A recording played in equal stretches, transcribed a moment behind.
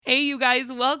Hey, you guys,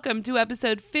 welcome to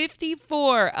episode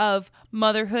 54 of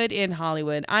Motherhood in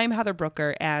Hollywood. I'm Heather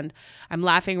Brooker, and I'm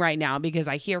laughing right now because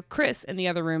I hear Chris in the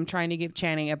other room trying to give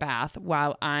Channing a bath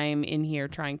while I'm in here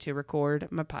trying to record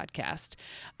my podcast.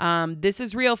 This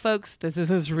is real, folks. This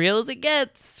is as real as it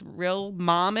gets. Real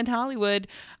mom in Hollywood.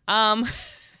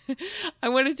 I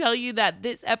want to tell you that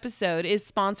this episode is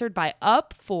sponsored by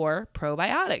Up4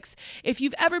 Probiotics. If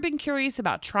you've ever been curious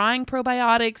about trying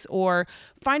probiotics or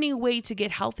finding a way to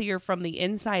get healthier from the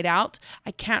inside out,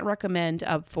 I can't recommend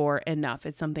Up4 enough.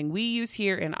 It's something we use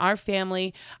here in our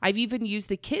family. I've even used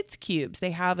the kids cubes.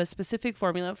 They have a specific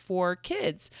formula for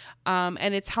kids,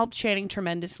 and it's helped Channing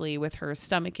tremendously with her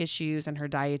stomach issues and her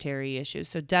dietary issues.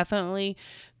 So definitely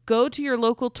go to your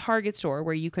local Target store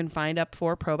where you can find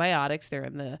Up4 Probiotics. They're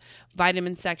in the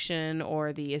vitamin section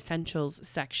or the essentials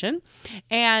section.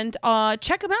 And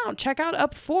check them out. Check out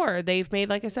Up4. They've made,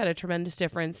 like I said, a tremendous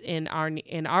difference in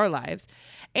our lives.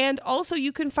 And also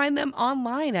you can find them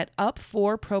online at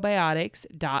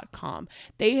up4probiotics.com.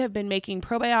 They have been making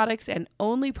probiotics and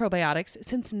only probiotics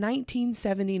since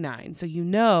 1979. So you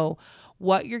know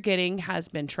what you're getting has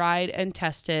been tried and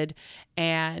tested,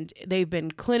 and they've been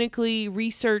clinically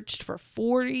researched for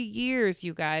 40 years,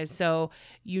 you guys. So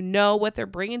you know what they're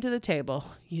bringing to the table.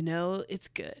 You know it's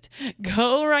good.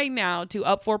 Go right now to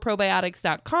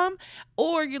up4probiotics.com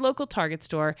or your local Target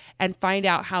store and find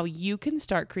out how you can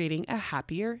start creating a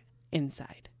happier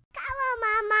inside. Come on,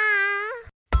 Mama.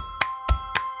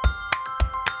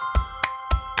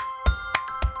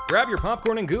 Grab your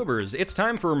popcorn and goobers. It's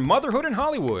time for Motherhood in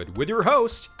Hollywood with your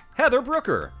host, Heather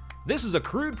Brooker. This is a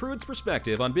crude prude's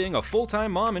perspective on being a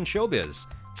full-time mom in showbiz.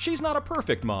 She's not a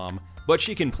perfect mom, but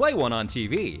she can play one on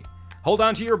TV. Hold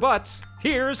on to your butts.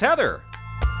 Here's Heather.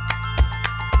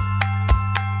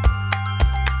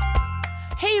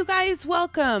 Hey, you guys,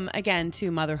 welcome again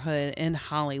to Motherhood in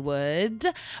Hollywood.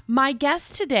 My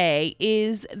guest today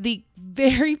is the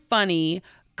very funny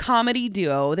comedy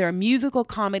duo. They're a musical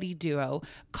comedy duo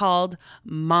called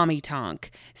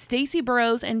Tonk. Stacey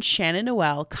Burrows and Shannon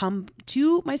Noel come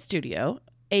to my studio,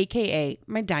 aka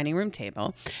my dining room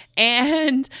table,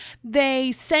 and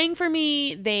they sang for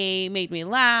me, they made me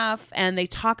laugh, and they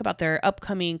talk about their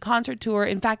upcoming concert tour.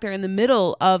 In fact, they're in the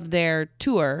middle of their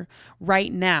tour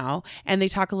right now, and they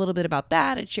talk a little bit about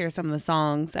that and share some of the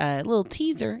songs, a little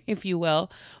teaser, if you will,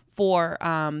 for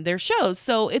their shows.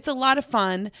 So it's a lot of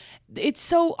fun. It's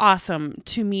so awesome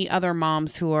to meet other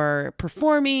moms who are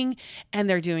performing and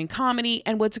they're doing comedy.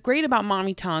 And what's great about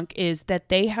Tonk is that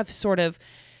they have sort of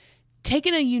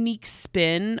taken a unique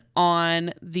spin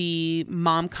on the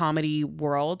mom comedy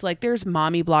world. Like there's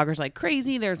mommy bloggers like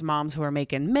crazy. There's moms who are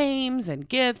making memes and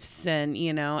GIFs, and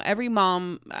you know, every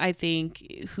mom I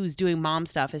think who's doing mom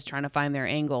stuff is trying to find their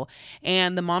angle.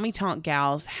 And the Tonk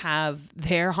gals have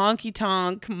their honky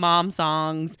tonk mom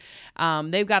songs.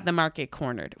 They've got the market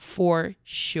cornered for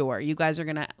sure. You guys are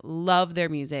gonna love their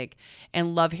music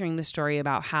and love hearing the story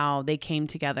about how they came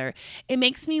together. It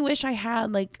makes me wish I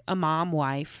had like a mom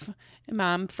wife, a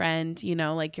mom friend, you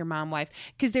know, like your mom wife,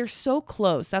 because they're so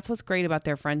close. That's what's great about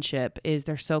their friendship, is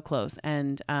they're so close.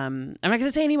 And I'm not going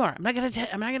to say anymore. I'm not going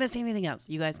to say anything else.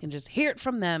 You guys can just hear it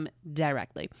from them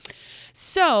directly.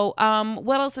 So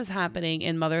what else is happening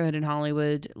in Motherhood in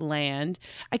Hollywood land?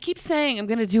 I keep saying I'm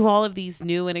going to do all of these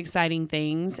new and exciting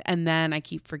things, and then I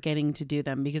keep forgetting to do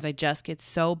them because I just get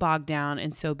so bogged down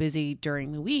and so busy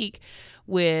during the week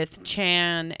with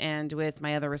Chan and with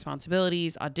my other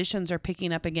responsibilities. Auditions are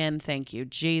picking up again. Thank you,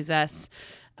 Jesus.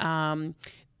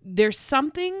 There's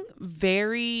something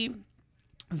very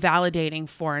validating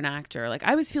for an actor. Like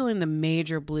I was feeling the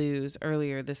major blues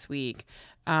earlier this week.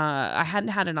 I hadn't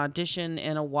had an audition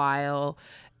in a while.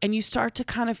 And you start to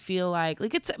kind of feel like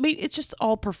it's just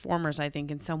all performers, I think,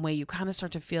 in some way. You kind of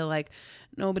start to feel like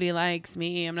nobody likes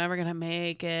me. I'm never going to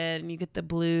make it. And you get the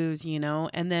blues, you know,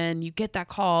 and then you get that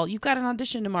call. You've got an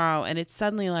audition tomorrow. And it's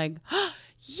suddenly like, oh,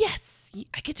 yes,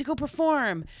 I get to go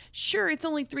perform. Sure, it's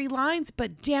only 3 lines,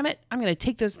 but damn it, I'm going to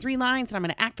take those 3 lines and I'm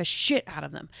going to act the shit out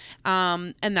of them.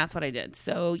 And that's what I did.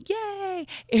 So yay.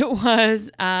 It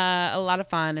was a lot of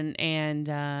fun, and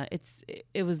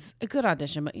it was a good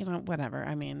audition, but you know, whatever.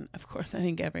 I mean, of course, I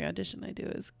think every audition I do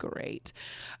is great.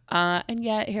 And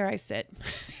yet here I sit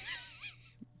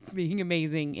being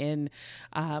amazing in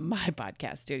my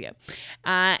podcast studio.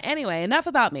 Anyway, enough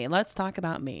about me. Let's talk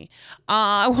about me.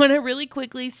 I want to really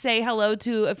quickly say hello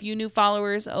to a few new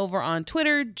followers over on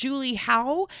Twitter. Julie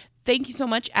Howe. Thank you so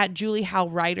much at Julie Howe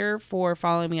Writer for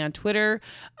following me on Twitter.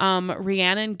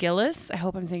 Rhiannon Gillis. I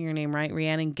hope I'm saying your name right.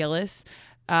 Rhiannon Gillis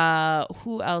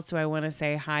Who else do I want to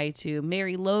say hi to?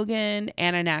 Mary Logan,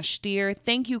 Anna Nash Steer.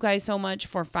 Thank you guys so much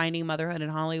for finding Motherhood in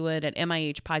Hollywood at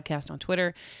MIH Podcast on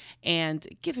Twitter and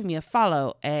giving me a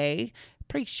follow.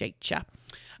 Appreciate ya.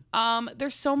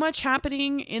 There's so much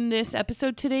happening in this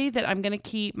episode today that I'm going to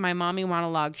keep my mommy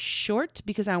monologue short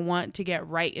because I want to get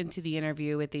right into the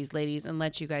interview with these ladies and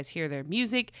let you guys hear their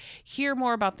music, hear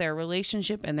more about their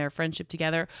relationship and their friendship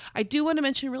together. I do want to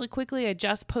mention really quickly, I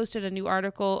just posted a new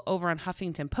article over on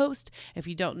Huffington Post. If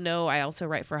you don't know, I also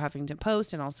write for Huffington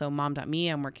Post and also Mom.me.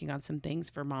 I'm working on some things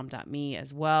for Mom.me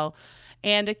as well.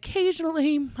 And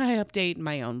occasionally I update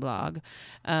my own blog.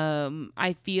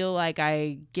 I feel like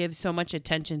I give so much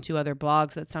attention to other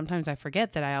blogs that sometimes I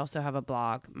forget that I also have a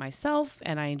blog myself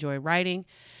and I enjoy writing.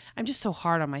 I'm just so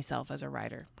hard on myself as a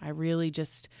writer. I really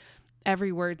just,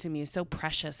 every word to me is so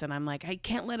precious and I'm like, I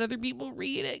can't let other people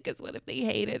read it because what if they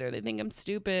hate it or they think I'm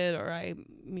stupid or I,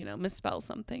 misspell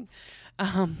something.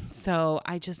 So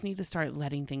I just need to start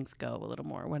letting things go a little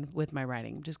more with my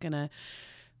writing. I'm just going to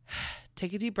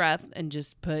take a deep breath and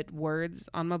just put words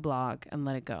on my blog and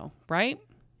let it go, right?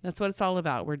 That's what it's all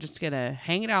about. We're just going to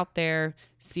hang it out there,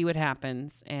 see what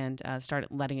happens, and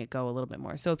start letting it go a little bit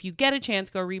more. So if you get a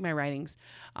chance, go read my writings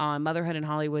on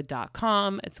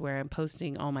motherhoodinhollywood.com. It's where I'm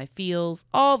posting all my feels,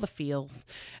 all the feels,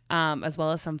 as well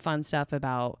as some fun stuff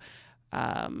about,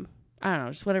 I don't know,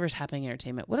 just whatever's happening in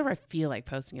entertainment, whatever I feel like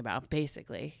posting about,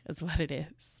 basically, is what it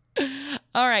is.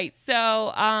 All right,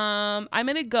 so I'm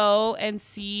going to go and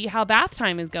see how bath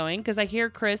time is going because I hear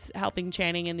Chris helping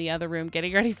Channing in the other room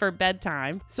getting ready for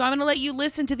bedtime. So I'm going to let you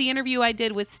listen to the interview I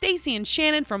did with Stacy and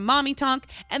Shannon from Mommy Tonk,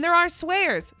 and there are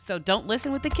swears, so don't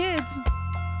listen with the kids.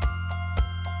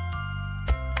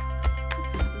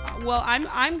 Well,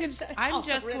 I'm just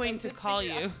going to call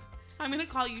you. I'm going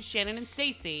to call you Shannon and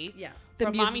Stacy. Yeah.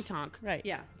 From Mommy Tonk. Right.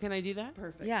 Yeah. Can I do that?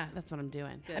 Perfect. Yeah. That's what I'm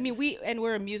doing. Good. I mean,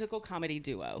 we're a musical comedy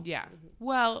duo. Yeah.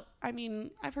 Well, I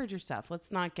mean, I've heard your stuff.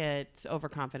 Let's not get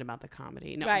overconfident about the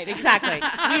comedy. No. Right, exactly.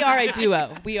 We are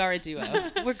a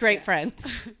duo. We're great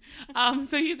friends.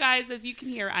 So you guys, as you can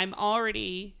hear, I'm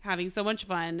already having so much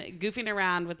fun goofing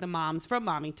around with the moms from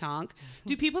Mommy Tonk.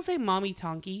 Do people say Mommy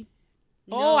Tonky?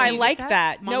 Oh, I like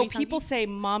that. Mommy No, tonky? people say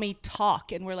mommy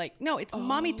talk, and we're like, no, it's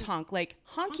mommy tonk, like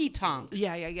honky tonk.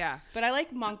 Yeah. But I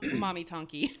like mommy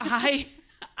tonky.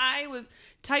 I was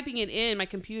typing it in my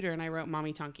computer and I wrote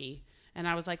Mommy Tonky. And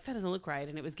I was like, that doesn't look right.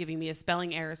 And it was giving me a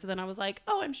spelling error. So then I was like,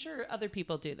 oh, I'm sure other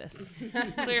people do this.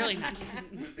 Clearly not.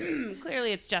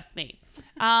 Clearly it's just me.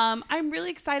 I'm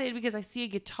really excited because I see a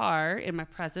guitar in my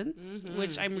presence,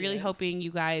 which I'm really hoping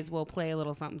you guys will play a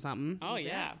little something, something. Oh,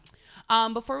 yeah.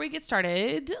 Before we get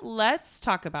started, let's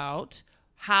talk about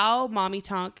how Mommy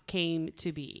Tonk came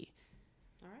to be.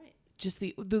 All right. Just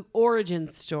the origin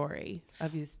story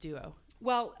of this duo.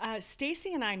 Well,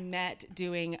 Stacy and I met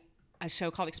doing a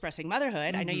show called Expressing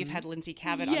Motherhood. I know you've had Lindsay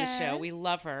Cavett on the show. We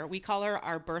love her. We call her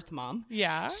our birth mom.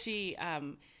 Yeah.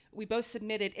 We both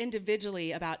submitted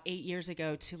individually about 8 years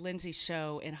ago to Lindsay's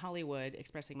show in Hollywood,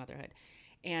 Expressing Motherhood.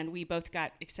 And we both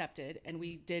got accepted, and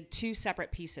we did 2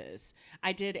 separate pieces.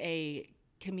 I did a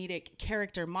comedic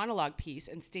character monologue piece,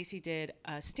 and Stacy did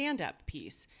a stand-up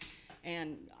piece.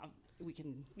 And we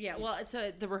can... Yeah, well,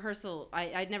 so the rehearsal,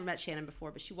 I'd never met Shannon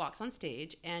before, but she walks on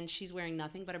stage, and she's wearing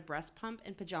nothing but a breast pump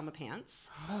and pajama pants.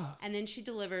 And then she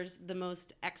delivers the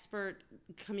most expert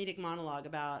comedic monologue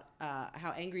about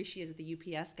how angry she is at the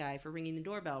UPS guy for ringing the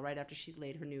doorbell right after she's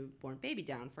laid her newborn baby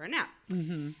down for a nap.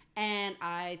 Mm-hmm. And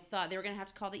I thought they were going to have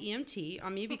to call the EMT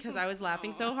on me because I was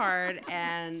laughing so hard.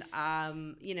 And,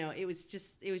 it was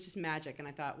just magic. And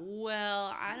I thought,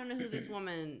 well, I don't know who this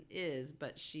woman is,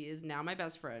 but she is now my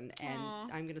best friend. And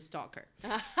I'm going to stalk her.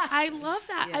 I love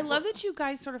that. Yeah. I love that you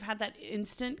guys sort of had that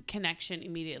instant connection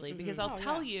immediately because I'll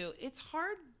tell you, it's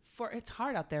hard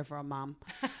out there for a mom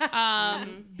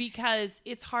because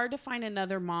it's hard to find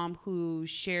another mom who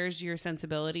shares your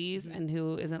sensibilities and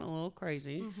who isn't a little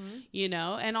crazy,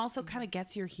 and also kind of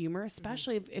gets your humor,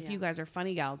 especially if you guys are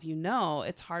funny gals,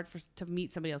 it's hard to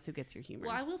meet somebody else who gets your humor.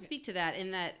 Well, I will speak to that in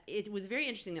that it was very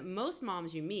interesting that most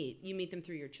moms you meet them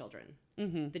through your children.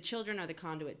 Mm-hmm. The children are the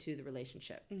conduit to the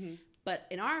relationship. Mm-hmm. But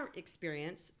in our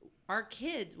experience, our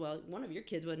kids, well, one of your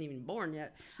kids wasn't even born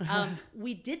yet.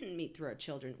 We didn't meet through our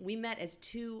children. We met as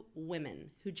 2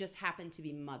 women who just happened to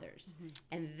be mothers. Mm-hmm.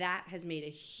 And that has made a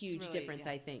huge difference,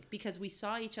 I think, because we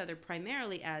saw each other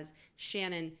primarily as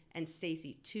Shannon and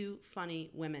Stacy, 2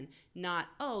 funny women, not,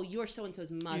 oh, you're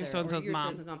so-and-so's mother you're so-and-so's or you're mom.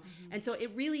 so-and-so's mom. Mm-hmm. And so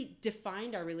it really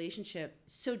defined our relationship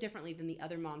so differently than the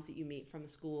other moms that you meet from a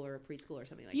school or a preschool or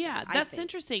something like that. Yeah, that's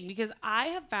interesting because I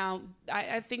have found,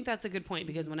 I think that's a good point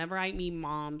because whenever I meet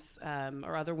moms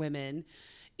or other women,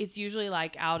 it's usually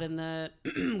like out in the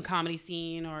comedy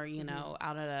scene or, you know,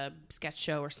 out at a sketch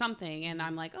show or something. And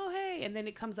I'm like, oh, hey. And then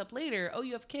it comes up later. Oh,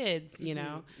 you have kids, you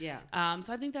know? Yeah.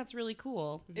 So I think that's really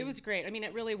cool. It was great. I mean,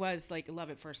 it really was like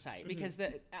love at first sight because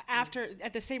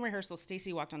at the same rehearsal,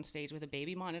 Stacey walked on stage with a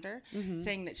baby monitor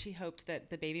saying that she hoped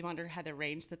that the baby monitor had the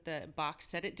range that the box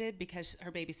said it did because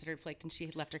her babysitter had flaked and she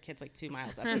had left her kids like 2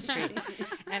 miles up the street.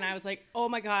 And I was like, oh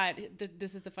my God,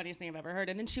 this is the funniest thing I've ever heard.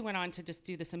 And then she went on to just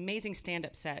do this amazing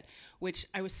stand-up set, which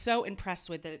I was so impressed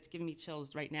with that it's giving me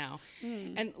chills right now.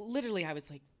 And literally I was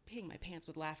like peeing my pants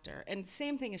with laughter. And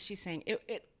same thing as she's saying,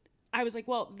 I was like,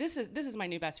 well, this is my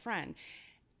new best friend.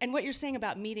 And what you're saying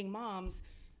about meeting moms,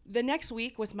 the next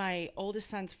week was my oldest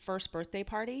son's first birthday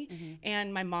party,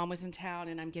 and my mom was in town,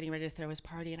 and I'm getting ready to throw his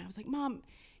party, and I was like, Mom,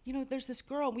 you know, there's this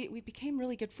girl, we became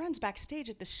really good friends backstage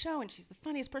at the show, and she's the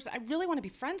funniest person. I really want to be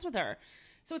friends with her.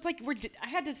 So it's like I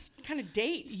had to kind of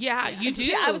date. Yeah, you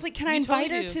do. I was like, can I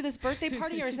invite her do. to this birthday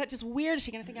party, or is that just weird? Is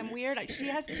she going to think I'm weird? She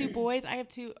has 2 boys. I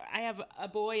have a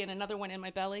boy and another one in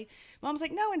my belly. Mom's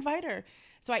like, no, invite her.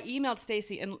 So I emailed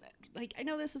Stacey and like, I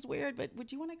know this is weird, but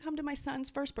would you want to come to my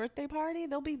son's first birthday party?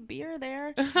 There'll be beer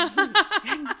there.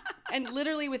 and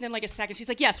literally within like a second, she's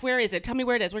like, yes, where is it? Tell me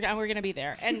where it is. We're going to be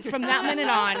there. And from that minute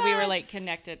on, we were like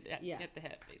connected at the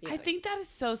hip. Basically. I think that is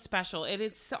so special. And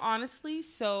it's honestly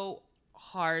so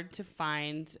hard to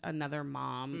find another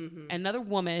mom, another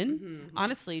woman,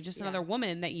 honestly, just another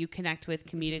woman that you connect with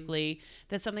comedically.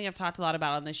 That's something I've talked a lot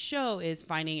about on this show is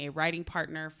finding a writing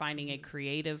partner, finding a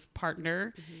creative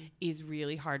partner is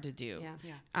really hard to do.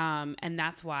 And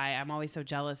that's why I'm always so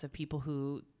jealous of people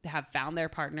who have found their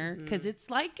partner because it's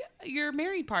like your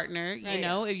married partner, you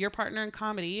know, your partner in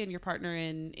comedy and your partner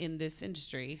in this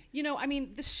industry. You know, I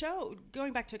mean, this show,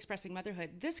 going back to Expressing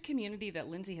Motherhood, this community that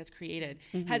Lindsay has created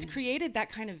that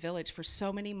kind of village for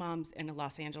so many moms in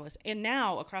Los Angeles and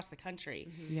now across the country.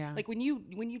 Yeah. Like when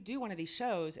you do one of these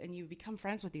shows and you become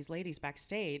friends with these ladies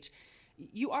backstage,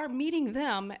 you are meeting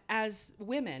them as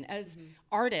women, as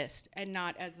artists, and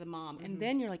not as the mom. And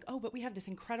then you're like, oh, but we have this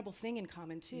incredible thing in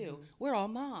common too. We're all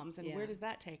moms, and where does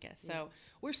that take us? So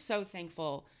we're so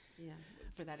thankful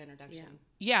for that introduction.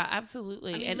 Yeah,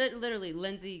 absolutely. I mean, and literally,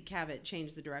 Lindsay Cavett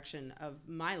changed the direction of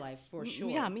my life for sure.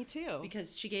 Yeah, me too.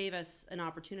 Because she gave us an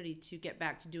opportunity to get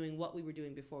back to doing what we were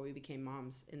doing before we became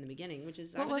moms in the beginning, which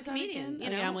is I was a comedian.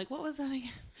 You know, I'm like, what was that again?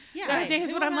 Yeah, there are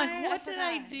days when I'm like, I what did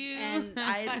I do? And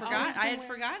I had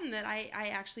forgotten that I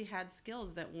actually had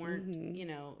skills that weren't you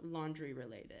know, laundry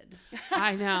related.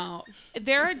 I know.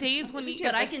 There are days when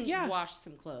but I can wash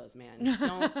some clothes, man.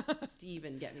 Don't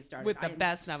even get me started. With the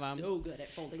best of them. So good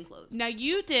at folding clothes. Now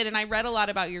you did, and I read a lot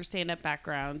about your stand-up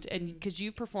background, and because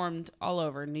you've performed all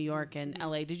over New York and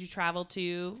LA. Did you travel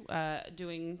to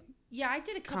doing? Yeah, I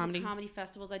did a couple of comedy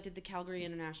festivals. I did the Calgary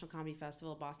International Comedy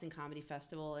Festival, Boston Comedy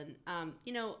Festival, and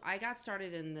you know, I got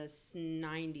started in the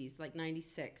 90s, like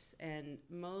 96, and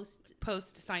most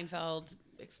post Seinfeld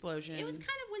explosion. It was kind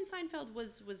of when Seinfeld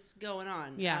was going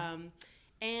on. Yeah.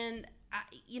 And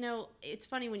you know, it's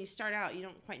funny when you start out, you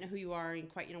don't quite know who you are and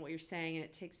quite you know what you're saying, and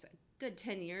it takes a good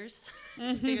 10 years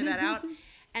to figure that out.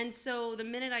 And so the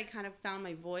minute I kind of found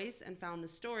my voice and found the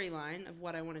storyline of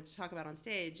what I wanted to talk about on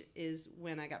stage is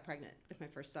when I got pregnant with my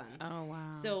first son. Oh,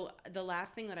 wow. So the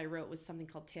last thing that I wrote was something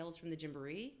called Tales from the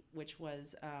Gymboree, which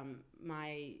was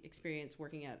my experience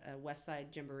working at a West Side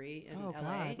Gymboree in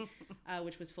LA,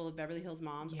 which was full of Beverly Hills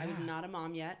moms. Yeah. I was not a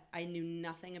mom yet. I knew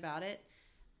nothing about it.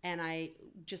 And I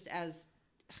just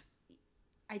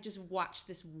watched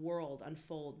this world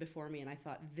unfold before me, and I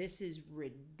thought, this is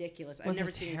ridiculous. I've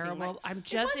never seen anything like. I'm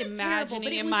just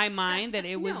imagining in my mind that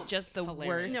it was just the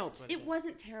worst. No, it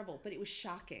wasn't terrible, but it was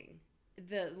shocking.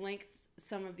 The lengths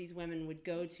some of these women would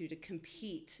go to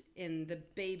compete in the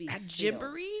baby at field.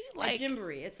 Gymboree? At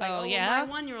Gymboree. It's like, my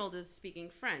 1-year-old is speaking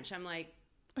French. I'm like,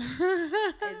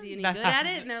 is he any good at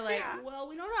it? And they're like, well,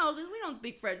 we don't know because we don't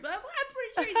speak French, but I'm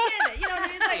pretty sure he's getting it. You know what I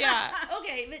mean? It's like,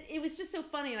 okay, but it was just so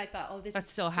funny, and I thought, oh, this is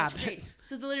still happening.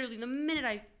 So literally, the minute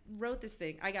I wrote this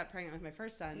thing, I got pregnant with my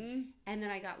first son, and then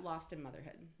I got lost in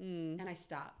motherhood, and I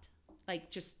stopped,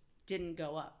 like just didn't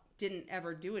go up. Didn't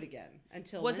ever do it again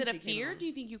until Was Lindsay it a fear? Do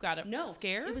you think you got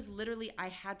scared? It was literally I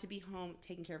had to be home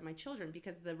taking care of my children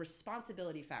because the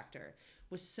responsibility factor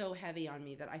was so heavy on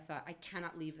me that I thought I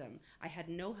cannot leave them. I had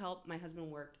no help. My husband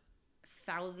worked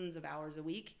thousands of hours a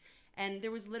week, and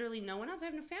there was literally no one else I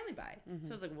have no family by. So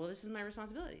I was like, well, this is my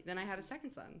responsibility. Then I had a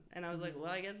second son, and I was like, well,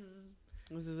 I guess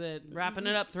this is it. Wrapping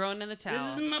it up, throwing in the towel.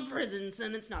 This is my prison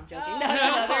sentence. No, I'm joking.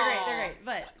 No, they're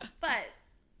great. But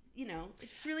you know,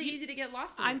 it's really easy to get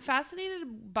lost in I'm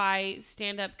fascinated by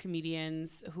stand-up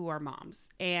comedians who are moms.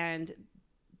 And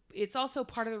it's also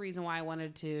part of the reason why I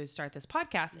wanted to start this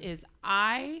podcast is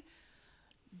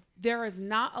there is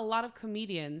not a lot of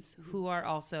comedians who are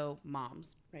also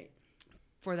moms. Right.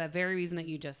 For that very reason that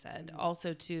you just said.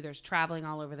 Also, too, there's traveling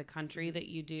all over the country that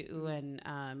you do. And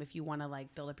if you want to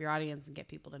like build up your audience and get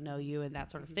people to know you and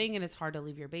that sort of thing, and it's hard to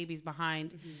leave your babies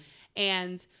behind.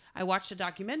 And I watched a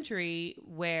documentary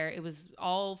where it was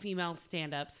all female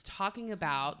stand-ups talking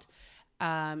about,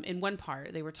 in one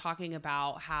part, they were talking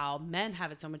about how men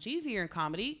have it so much easier in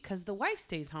comedy because the wife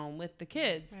stays home with the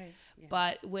kids. Right. Yeah.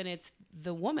 But when it's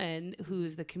the woman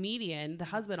who's the comedian, the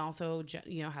husband also,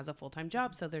 has a full-time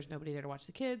job. So there's nobody there to watch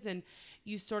the kids. And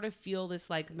you sort of feel this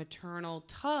like maternal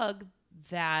tug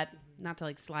that, not to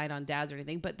like slide on dads or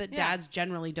anything, but that dads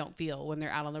generally don't feel when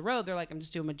they're out on the road. They're like, I'm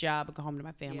just doing my job. I go home to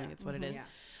my family. It's what it is. Yeah.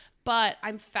 But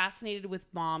I'm fascinated with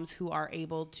moms who are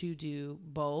able to do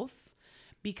both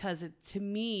because to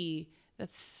me,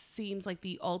 that seems like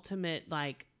the ultimate,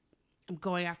 like, I'm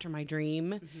going after my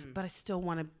dream, but I still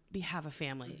want to have a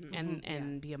family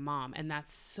and be a mom. And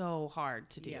that's so hard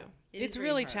to do. Yeah. It's very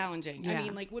really hard. challenging. Yeah. I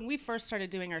mean, like when we first started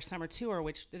doing our summer tour,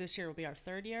 which this year will be our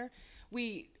 3rd year,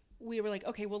 we were like,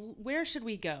 okay, well, where should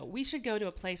we go? We should go to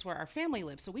a place where our family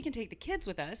lives so we can take the kids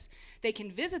with us. They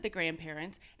can visit the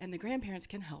grandparents and the grandparents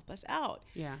can help us out.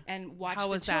 Yeah. And watch How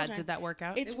the was children. that? Did that work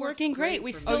out? It's It works working great. great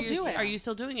We for still me. do it. Are you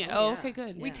still doing it? Oh, Oh, yeah. okay,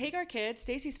 good. We Yeah. take our kids.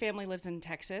 Stacy's family lives in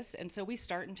Texas, and so we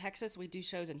start in Texas. We do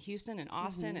shows in Houston and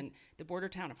Austin and the border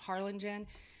town of Harlingen.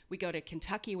 We go to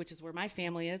Kentucky, which is where my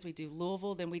family is. We do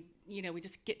Louisville. Then we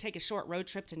just take a short road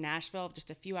trip to Nashville, just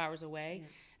a few hours away.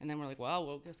 And then we're like, well,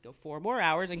 we'll just go 4 more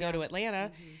hours and go to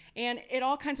Atlanta. And it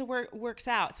all kinds of works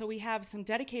out. So we have some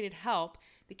dedicated help.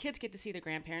 The kids get to see the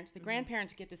grandparents. The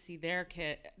grandparents get to see their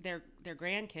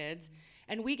grandkids.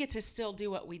 And we get to still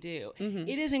do what we do.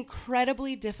 It is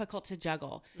incredibly difficult to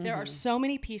juggle. There are so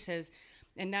many pieces.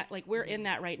 And that, like, we're in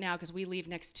that right now because we leave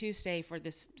next Tuesday for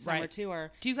this summer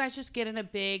tour. Do you guys just get in a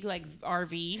big like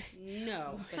RV?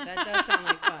 No, but that does sound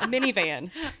like A fun. minivan.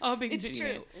 Oh, big It's minivan.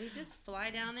 true. We just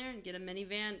fly down there and get a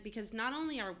minivan because not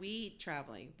only are we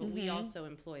traveling, but we also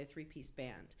employ a 3-piece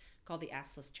band called the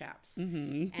Assless Chaps.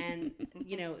 And,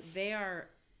 they are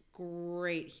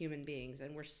great human beings,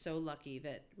 and we're so lucky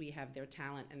that we have their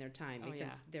talent and their time because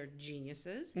they're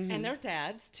geniuses. And they're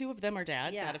dads. 2 of them are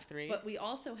dads out of 3. But we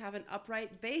also have an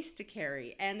upright bass to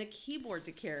carry and a keyboard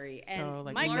to carry and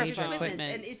like large microphone equipment.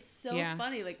 And it's so Yeah.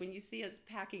 funny, like when you see us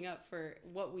packing up for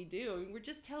what we do. I mean, we're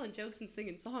just telling jokes and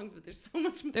singing songs, but there's so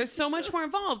much more. There's so much more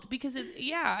involved because it's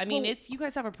you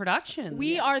guys have a production.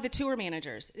 We are the tour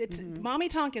managers. It's Mommy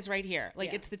Tonk is right here.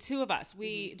 Like it's the 2 of us.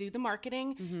 We do the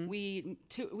marketing.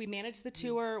 We manage the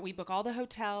tour. We book all the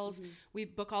hotels. We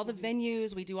book all the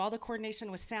venues. We do all the coordination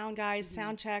with sound guys,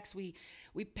 sound checks. We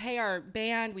pay our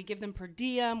band. We give them per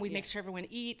diem. We make sure everyone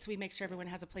eats. We make sure everyone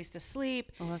has a place to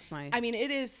sleep. Oh, that's nice. I mean,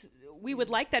 it is. We would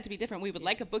like that to be different. We would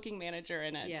like a booking manager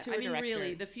and a tour director.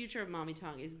 Really, the future of Mommy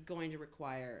Tongue is going to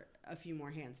require a few more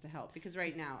hands to help because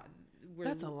right now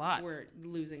That's a lot. We're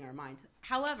losing our minds.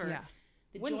 However,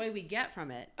 the joy we get from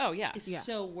it is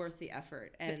so worth the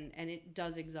effort, and it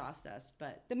does exhaust us.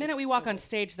 But the minute we walk on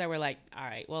stage, though, we're like, all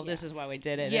right, well, this is why we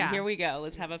did it. Yeah. And here we go.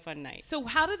 Let's have a fun night. So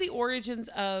how did the origins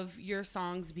of your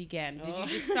songs begin? Did you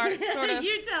just start sort of...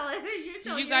 You tell it.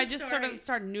 Did you guys just sort of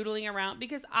start noodling around?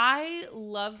 Because I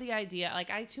love the idea. Like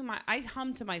I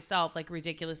hum to myself like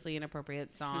ridiculously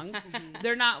inappropriate songs.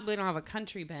 They don't have a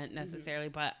country bent necessarily,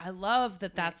 but I love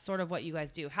that that's sort of what you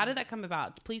guys do. How did that come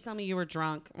about? Please tell me you were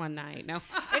drunk one night. No.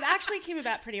 It actually came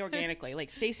about pretty organically. Like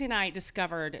Stacey and I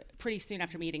discovered pretty soon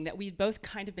after meeting that we'd both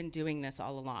kind of been doing this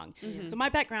all along. So my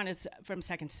background is from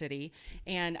Second City,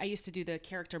 and I used to do the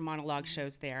character monologue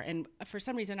shows there. And for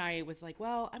some reason, I was like,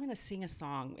 well, I'm going to sing a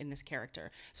song in this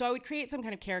character. So I would create some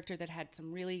kind of character that had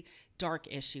some really dark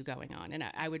issue going on, and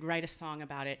I would write a song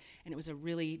about it, and it was a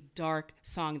really dark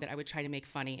song that I would try to make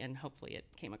funny, and hopefully it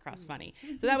came across funny.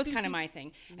 So that was kind of my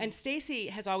thing. And Stacey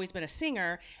has always been a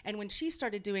singer, and when she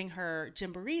started doing her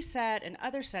Jamboree set and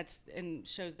other sets and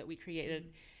shows that we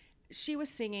created, she was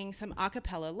singing some a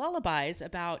cappella lullabies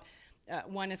about,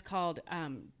 one is called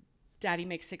Daddy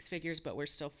makes 6 figures, but we're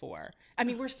still 4. I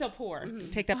mean, we're still poor.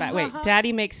 Take that back. Wait,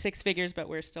 Daddy makes 6 figures, but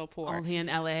we're still poor. Only in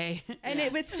LA. And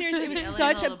it was seriously, it was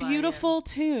LA such a lullaby, beautiful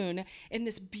tune in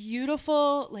this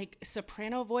beautiful, like,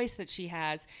 soprano voice that she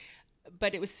has.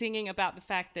 But it was singing about the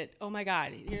fact that, oh my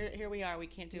God, here we are. We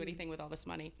can't do anything with all this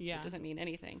money. Yeah. It doesn't mean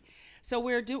anything. So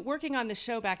we're working on the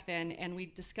show back then, and we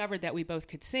discovered that we both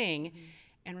could sing.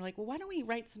 And we're like, well, why don't we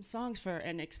write some songs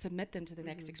and submit them to the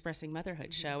next Expressing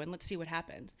Motherhood show, and let's see what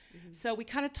happens. So we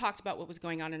kind of talked about what was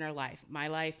going on in our life. My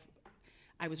life,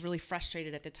 I was really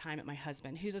frustrated at the time at my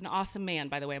husband, who's an awesome man,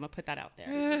 by the way. I'm going to put that out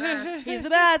there. He's the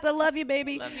best. I love you,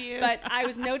 baby. Love you. But I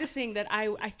was noticing that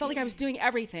I felt like I was doing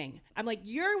everything. I'm like,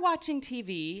 you're watching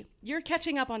TV. You're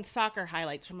catching up on soccer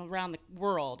highlights from around the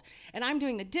world. And I'm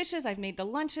doing the dishes. I've made the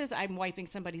lunches. I'm wiping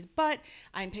somebody's butt.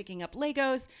 I'm picking up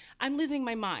Legos. I'm losing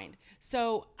my mind.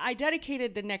 So I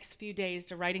dedicated the next few days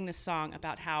to writing this song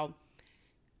about how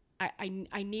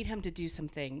I need him to do some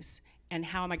things. And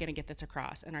how am I going to get this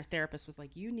across? And our therapist was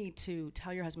like, you need to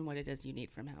tell your husband what it is you need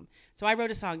from him. So I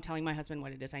wrote a song telling my husband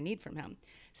what it is I need from him.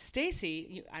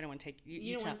 Stacy, I don't want to take you.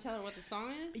 You don't want to tell her what the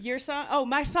song is? Your song? Oh,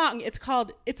 my song. It's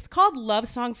called Love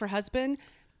Song for Husband,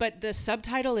 but the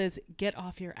subtitle is Get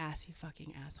Off Your Ass, You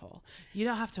Fucking Asshole. You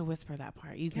don't have to whisper that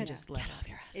part. You can just let off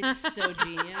your ass. It's so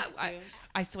genius, too.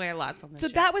 I swear lots on this So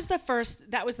show. that was the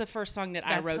first song that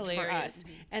I That's wrote hilarious. for us.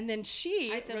 And then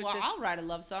I said, well, I'll write a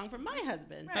love song for my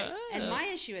husband. Right. And my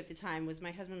issue at the time was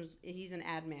my husband he's an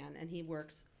ad man, and he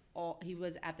was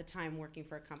at the time working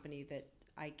for a company that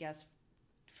I guess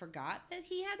forgot that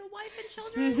he had a wife and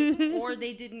children, or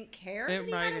they didn't care that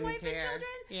he had a wife and children.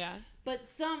 Yeah. But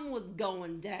something was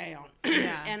going down.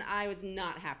 Yeah. And I was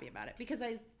not happy about it because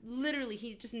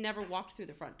he just never walked through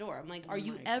the front door. I'm like, are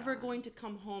you ever going to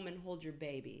come home and hold your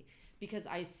baby? Because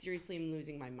I seriously am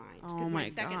losing my mind. Because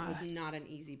my second was not an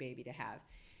easy baby to have.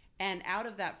 And out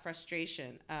of that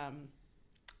frustration, I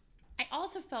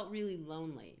also felt really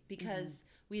lonely because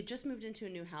we had just moved into a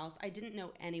new house. I didn't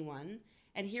know anyone.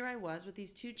 And here I was with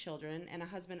these 2 children and a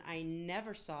husband I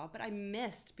never saw, but I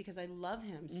missed because I love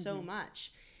him so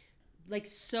much. Like,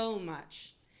 so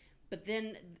much. But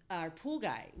then our pool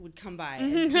guy would come by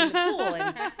and clean the pool,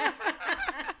 and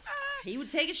he would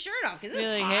take his shirt off because it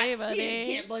was hot. Hey, buddy. You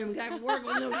can't blame a guy for working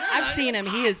with no shirt I've on. seen him.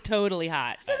 He is totally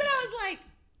hot. So then I was like,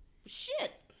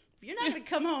 shit, if you're not going to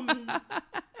come home and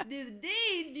do the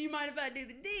deed, do you mind if I do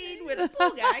the deed with a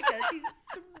pool guy? Because he's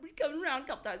coming around a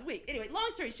couple times a week. Anyway, long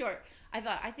story short, I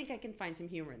thought, I think I can find some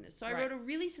humor in this. So I wrote a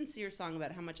really sincere song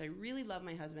about how much I really love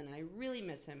my husband and I really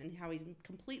miss him and how he's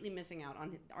completely missing out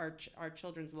on our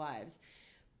children's lives.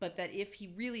 But that if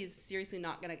he really is seriously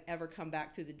not going to ever come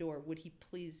back through the door, would he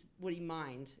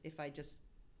mind if I just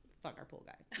fuck our pool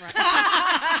guy? Right.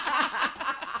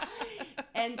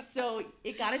 And so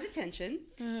it got his attention.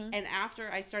 And after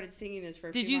I started singing this for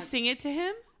a few months. Did you sing it to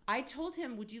him? I told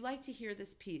him, would you like to hear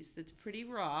this piece that's pretty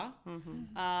raw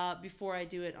before I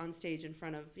do it on stage in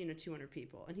front of 200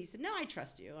 people? And he said, no, I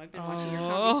trust you. I've been watching your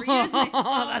comedy for years. And I said,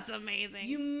 well, that's amazing.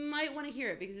 You might want to hear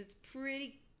it because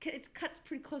it cuts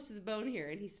pretty close to the bone here.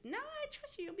 And he said, no, I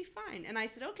trust you. You'll be fine. And I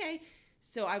said, okay.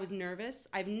 So I was nervous.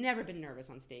 I've never been nervous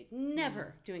on stage.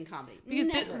 Never doing comedy.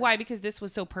 Why? Because this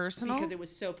was so personal? Because it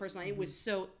was so personal. It was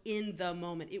so in the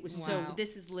moment. It was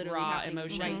this is literally raw happening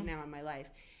emotion right now in my life.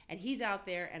 And he's out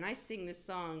there, and I sing this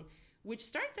song, which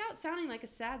starts out sounding like a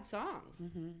sad song.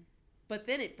 But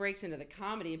then it breaks into the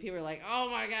comedy, and people are like, oh,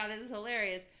 my God, this is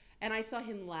hilarious. And I saw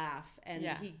him laugh, and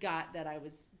he got that I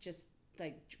was just,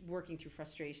 like, working through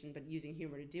frustration but using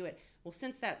humor to do it. Well,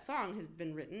 since that song has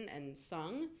been written and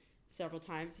sung several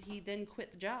times, he then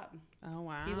quit the job. Oh,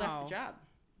 wow. He left the job.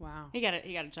 Wow. He got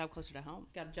a job closer to home.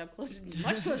 Got a job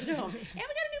much closer to home. And we got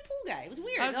a new pool guy. It was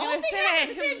weird. I was The whole gonna thing happened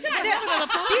at the same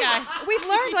time. We've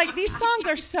learned, like, these songs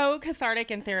are so cathartic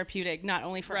and therapeutic, not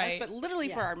only for us, but literally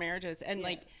for our marriages. And,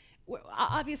 like,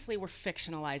 obviously we're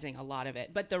fictionalizing a lot of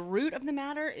it. But the root of the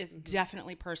matter is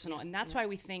definitely personal. And that's why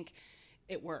we think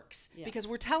it works. Because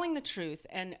we're telling the truth.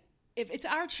 And if it's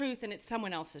our truth and it's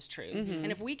someone else's truth,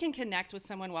 and if we can connect with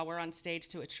someone while we're on stage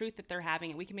to a truth that they're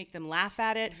having and we can make them laugh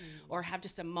at it or have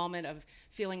just a moment of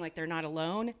feeling like they're not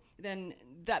alone, then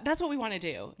that's what we want to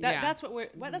do. That's what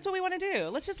we want to do.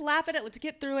 Let's just laugh at it. Let's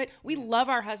get through it. We love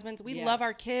our husbands. We love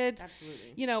our kids.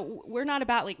 Absolutely. We're not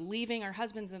about like leaving our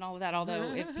husbands and all of that,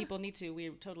 although if people need to,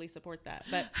 we totally support that.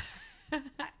 But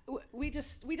we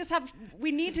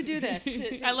need to do this.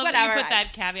 I love that you put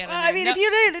that caveat on there. I mean, if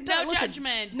you do, no listen,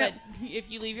 judgment, but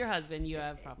if you leave your husband, you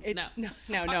have problems. No.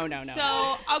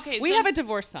 So, okay. We have a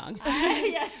divorce song.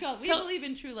 It's called We Believe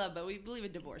in True Love, but we believe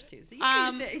in divorce too. So you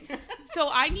can do the thing. So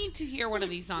I need to hear one of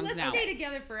these songs Let's now. stay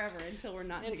together forever until we're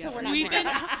not together.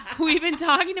 We've been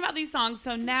talking about these songs,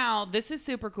 so now this is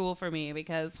super cool for me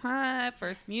because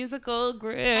first musical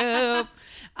group.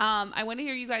 I want to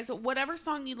hear you guys. So whatever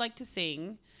song you'd like to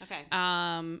sing. Okay.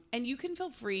 And you can feel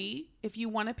free if you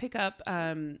want to pick up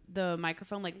the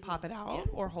microphone, like pop it out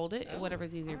or hold it,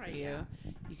 whatever's easier for you.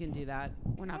 Yeah. You can do that.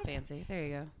 We're not fancy. There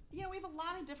you go. We have a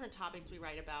lot of different topics we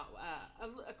write about.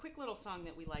 A quick little song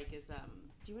that we like is.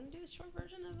 Do you want to do the short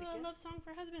version of a love song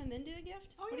for husband and then do the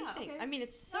gift? Oh, what do you think? Okay. I mean,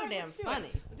 it's so damn funny.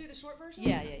 We'll do the short version?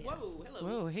 Yeah. Whoa, hello.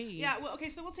 Whoa, hey. Yeah, well, okay,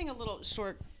 so we'll sing a little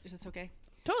short. Is this okay?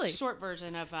 Totally. short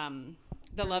version of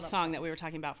the love song that we were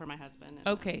talking about for my husband. And,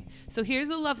 Okay, so here's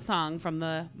a love song from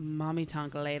the Mommy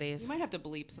Tonk ladies. you might have to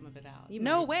bleep some of it out.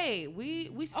 No way.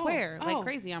 We swear like oh,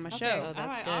 crazy on my okay. show. Oh,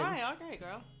 that's All good. right, okay,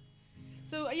 girl.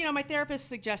 So, my therapist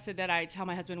suggested that I tell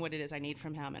my husband what it is I need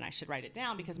from him, and I should write it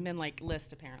down because men like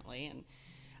list, apparently. And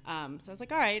so I was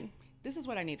like, all right, this is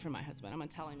what I need from my husband. I'm going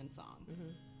to tell him in song. Mm-hmm.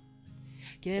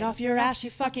 Get off your ass, you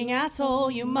fucking asshole,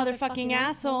 you motherfucking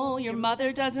asshole. Your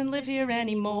mother doesn't live here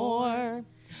anymore.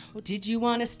 Oh, did you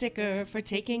want a sticker for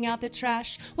taking out the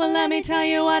trash? Well, let me tell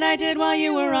you what I did while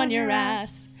you were on your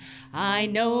ass. I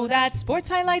know that sports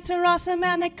highlights are awesome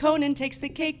and that Conan takes the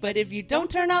cake, but if you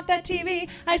don't turn off that TV,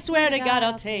 I swear to God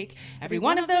I'll take every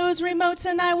one of those remotes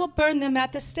and I will burn them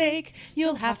at the stake.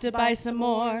 You'll have to buy some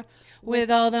more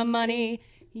with all the money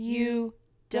you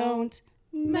don't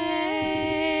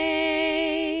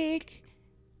make.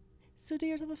 So do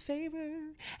yourself a favor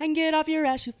and get off your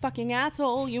ass, you fucking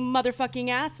asshole, you motherfucking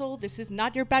asshole. This is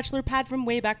not your bachelor pad from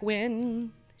way back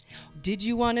when. Did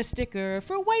you want a sticker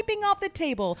for wiping off the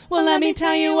table? Well, let me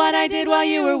tell you what I did while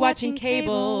you were watching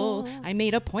cable. I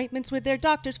made appointments with their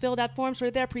doctors, filled out forms for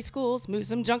their preschools, moved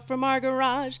some junk from our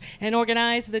garage, and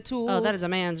organized the tools. Oh, that is a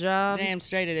man's job. Damn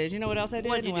straight it is. You know what else I did?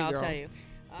 What'd you do, I'll girl? tell you.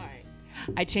 All right.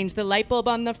 I changed the light bulb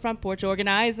on the front porch,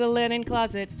 organized the linen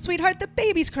closet. Sweetheart, the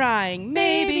baby's crying.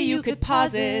 Maybe you could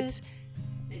pause it.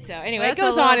 So anyway, That's it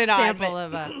goes a little on and on. sample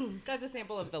but of that's a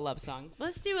sample of the love song.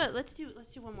 Let's do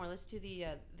one more. Let's do the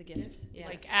gift. Yeah.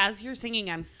 Like as you're singing,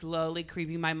 I'm slowly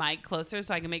creeping my mic closer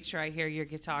so I can make sure I hear your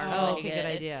guitar. Oh, really okay, good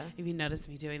idea. If you notice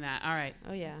me doing that, all right.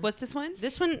 Oh yeah. What's this one?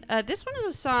 This one is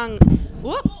a song.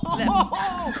 Whoop!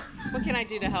 What can I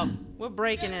do to help? We're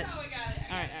breaking it. All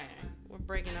right. We're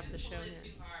breaking up the show here.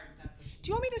 Do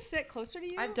you want me to sit closer to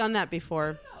you? I've done that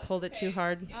before. Pulled it too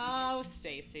hard. Oh,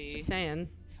 Stacy. Just saying.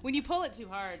 When you pull it too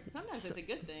hard, sometimes it's a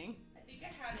good thing.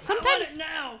 Sometimes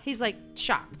he's like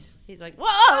shocked. He's like,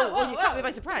 "Whoa! whoa, You caught me whoa.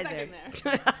 by surprise Put it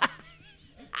there." back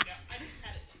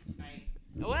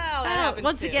Well, that happens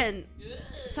Once too. again,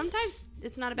 sometimes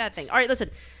it's not a bad thing. All right,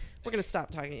 listen. We're gonna stop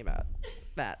talking about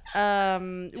that.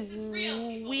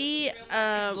 We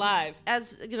live.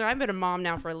 As you know, I've been a mom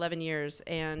now for 11 years,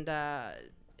 and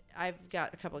I've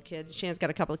got a couple of kids. Shannon's got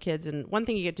a couple of kids, and one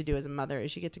thing you get to do as a mother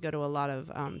is you get to go to a lot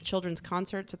of children's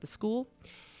concerts at the school,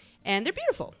 and they're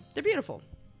beautiful. They're beautiful.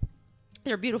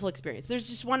 They're a beautiful experience. There's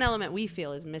just one element we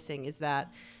feel is missing is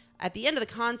that at the end of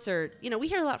the concert, we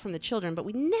hear a lot from the children, but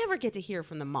we never get to hear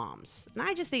from the moms. And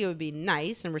I just think it would be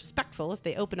nice and respectful if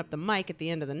they open up the mic at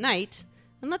the end of the night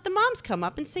and let the moms come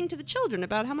up and sing to the children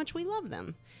about how much we love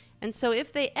them. And so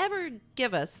if they ever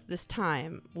give us this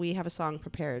time, we have a song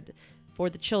prepared for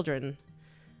the children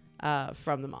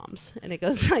from the moms. And it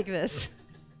goes like this.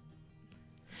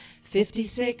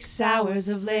 56 hours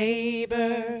of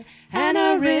labor and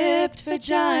a ripped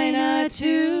vagina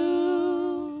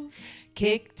too.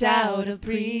 Kicked out of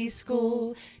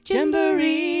preschool,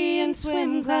 gymboree and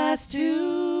swim class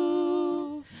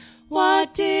too.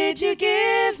 What did you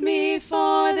give me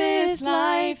for this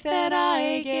life that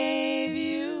I gave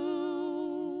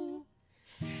you?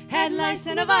 Head lice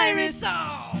and a virus.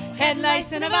 Head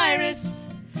lice and a virus.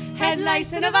 Head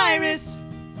lice and a virus.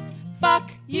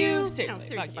 Fuck you. Seriously, No,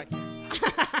 seriously, fuck fuck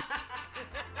you.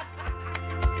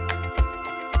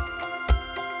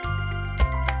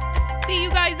 See, you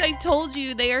guys, I told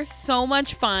you they are so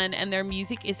much fun and their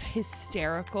music is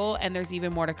hysterical and there's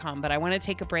even more to come. But I want to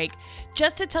take a break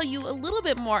just to tell you a little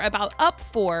bit more about Up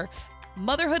For,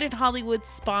 Motherhood in Hollywood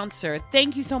sponsor.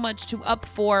 Thank you so much to Up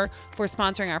For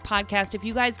sponsoring our podcast. If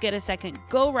you guys get a second,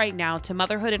 go right now to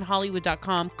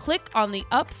motherhoodinhollywood.com. Click on the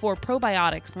Up For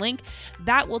Probiotics link.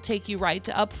 That will take you right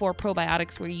to Up For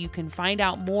Probiotics, where you can find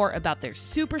out more about their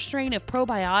super strain of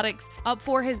probiotics. Up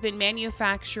For has been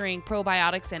manufacturing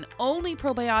probiotics and only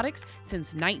probiotics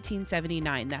since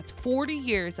 1979. That's 40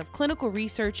 years of clinical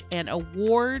research and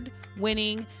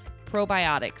award-winning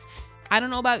probiotics. I don't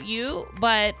know about you,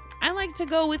 but I like to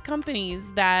go with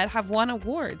companies that have won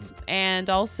awards and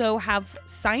also have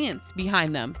science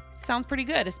behind them. Sounds pretty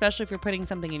good, especially if you're putting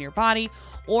something in your body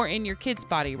or in your kid's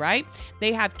body, right?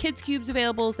 They have kids cubes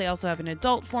available. They also have an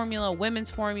adult formula,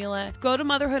 women's formula. Go to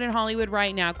Motherhood in Hollywood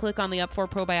right now. Click on the Up For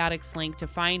Probiotics link to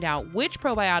find out which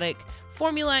probiotic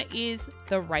formula is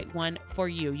the right one for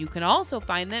you. You can also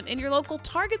find them in your local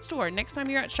Target store. Next time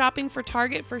you're out shopping for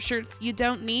Target for shirts you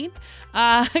don't need,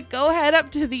 go head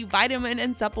up to the vitamin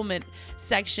and supplement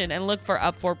section and look for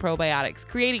Up For Probiotics,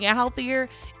 creating a healthier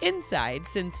inside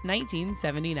since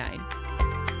 1979.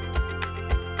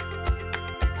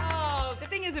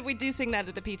 we do sing that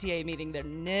at the PTA meeting, they're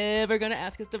never going to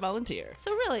ask us to volunteer.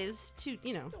 So really, it's two,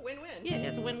 It's a win-win. Yeah,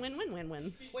 it's a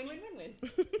win-win-win-win-win. Win-win-win-win.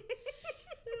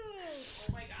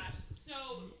 Oh my gosh.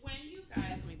 So when you guys,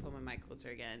 let me put my mic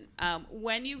closer again.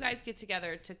 When you guys get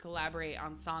together to collaborate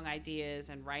on song ideas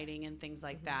and writing and things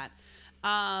like that,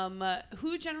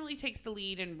 who generally takes the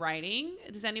lead in writing?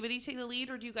 Does anybody take the lead,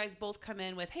 or do you guys both come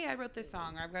in with, hey, I wrote this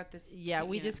song, or I've got this? Yeah,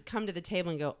 we just come to the table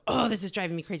and go, oh, this is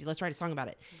driving me crazy. Let's write a song about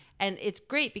it. And it's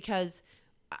great because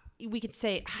we could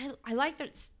say, I like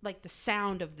the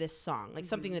sound of this song, like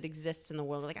something that exists in the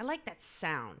world. Like, I like that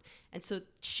sound. And so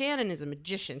Shannon is a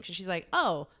magician because she's like,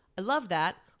 oh, I love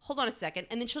that. Hold on a second.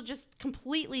 And then she'll just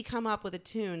completely come up with a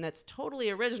tune that's totally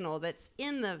original, that's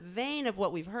in the vein of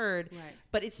what we've heard, right.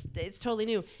 But it's totally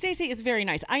new. Stacy is very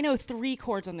nice. I know 3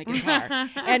 chords on the guitar,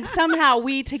 and somehow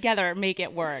we together make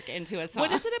it work into a song.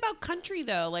 What is it about country,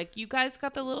 though? Like, you guys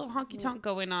got the little honky-tonk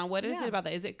going on. What is it about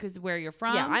that? Is it because where you're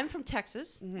from? Yeah, I'm from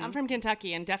Texas. I'm from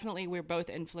Kentucky, and definitely we're both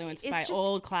influenced by just-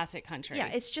 old classic country. Yeah,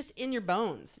 it's just in your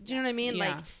bones. Do you know what I mean?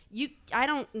 Yeah. Like I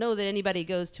don't know that anybody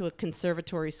goes to a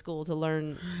conservatory school to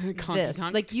learn this.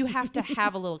 Honky-tonk. Like, you have to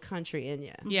have a little country in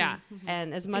you. Yeah.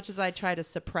 And as much as I try to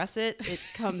suppress it, it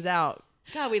comes out.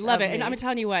 God, we love it. And me. I'm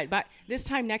telling you what, but this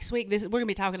time next week, we're going to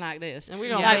be talking like this. And we're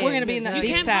gonna like, bang. we're going to be in the You You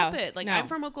deep can't south. help it. Like, No. I'm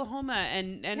from Oklahoma,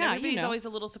 and Yeah, everybody's you know. always a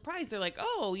little surprised. They're like,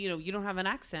 oh, you don't have an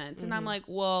accent. And I'm like,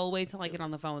 well, wait till I get on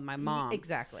the phone with my mom.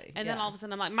 Exactly. And yeah. then all of a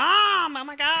sudden I'm like, Mom, oh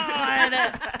my God.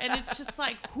 And it's just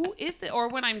like, who is this? Or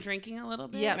when I'm drinking a little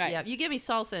bit. Yep, Right. yep. You give me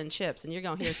salsa and chips, and you're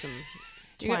gonna hear some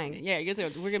You're twang. gonna- Yeah, we're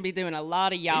going to be doing a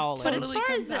lot of y'all. But Totally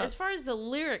as far as the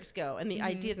lyrics go and the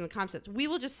ideas and the concepts, we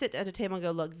will just sit at a table and go,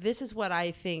 look, this is what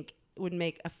I think would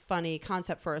make a funny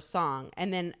concept for a song,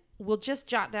 and then we'll just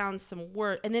jot down some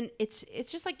word, and then it's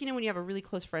just like, when you have a really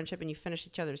close friendship and you finish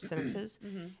each other's sentences.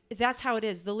 That's how it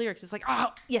is. The lyrics, it's like,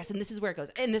 oh yes, and this is where it goes,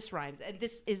 and this rhymes, and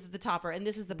this is the topper, and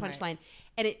this is the punchline.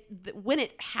 And when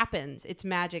it happens, it's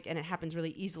magic, and it happens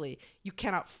really easily. You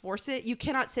cannot force it. You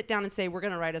cannot sit down and say, we're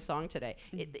going to write a song today.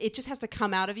 It just has to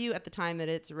come out of you at the time that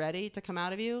it's ready to come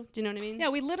out of you. Do you know what I mean? Yeah,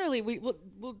 we literally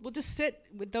we'll just sit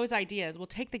with those ideas. We'll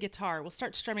take the guitar. We'll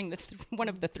start strumming one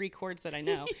of the 3 chords that I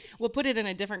know. We'll put it in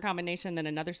a different combination than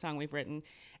another song we've written,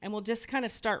 and we'll just kind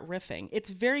of start riffing. It's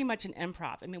very much an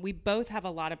improv. I mean, we both have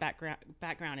a lot of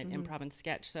background in improv and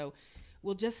sketch, so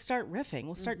we'll just start riffing.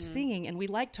 We'll start singing, and we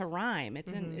like to rhyme.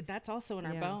 It's that's also in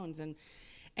our bones, and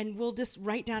we'll just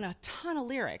write down a ton of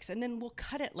lyrics, and then we'll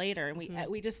cut it later, and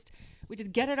we just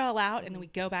get it all out, and then we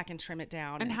go back and trim it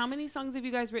down. And how many songs have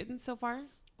you guys written so far?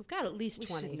 We've got at least we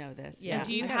 20. should know this? Yeah. And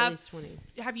do you we've got have- at least 20?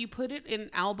 Have you put it in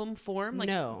album form? Like,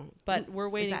 No, but we're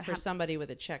waiting that for somebody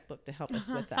with a checkbook to help us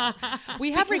with that.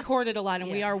 We have recorded a lot, and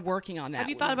we yeah. are working on that. have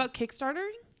you thought about Kickstarter?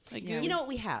 Like, Yeah. You know what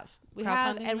we have? We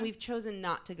have, Crowdfunding and that? we've chosen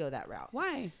not to go that route.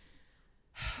 why?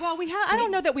 Well, we have. I don't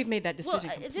know that we've made that Well,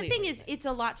 decision. the completely. thing is, it's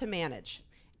a lot to manage.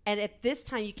 And at this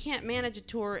time, you can't manage a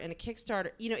tour and a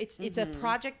Kickstarter. It's a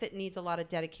project that needs a lot of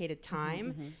dedicated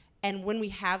time. And when we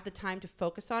have the time to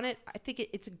focus on it, I think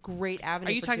it's a great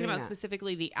avenue. Are you for talking doing about that.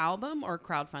 specifically the album or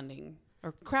crowdfunding?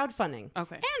 Or Crowdfunding?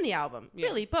 Okay. And the album,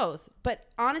 really both. But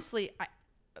honestly,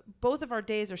 both of our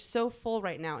days are so full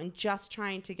right now, and just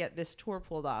trying to get this tour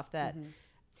pulled off that,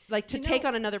 like, to take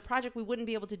on another project, we wouldn't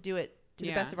be able to do it to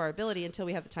the best of our ability until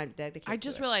we have the time to dedicate. I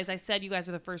just to it. realized I said you guys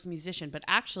are the first musician, but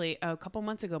actually a couple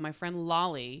months ago, my friend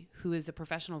Lolly, who is a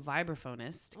professional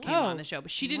vibraphonist, came on the show,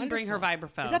 but she didn't bring her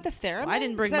vibraphone. Is that the theremin? I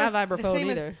didn't bring Is my that the vibraphone same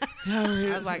as- either.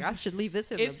 I was like, I should leave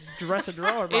this in the dresser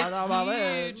drawer.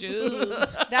 It's huge. Ooh.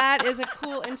 That is a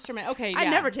cool instrument. Okay, I yeah.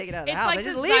 never take it out of the It's house. like I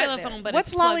just the leave it there. xylophone, but What's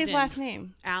it's plugged Lolly's in. last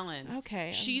name? Alan.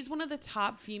 Okay. She's one of the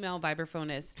top female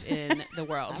vibraphonists in the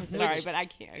world. I'm sorry, Which- but I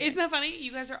can't. Isn't that funny?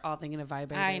 You guys are all thinking of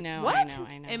vibrators. I know. What? I know.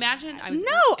 I know. Imagine I was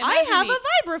No, I imagine have me-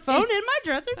 a vibraphone in my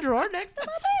dresser drawer next to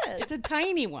my bed. It's a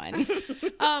tiny one.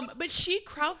 But she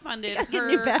crowdfunded gotta get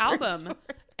new her batteries album,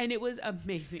 for and it was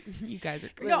amazing. You guys are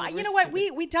crazy. No, you know what?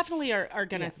 We definitely are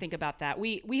going to think about that.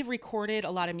 We have recorded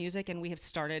a lot of music, and we have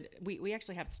started. We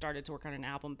actually have started to work on an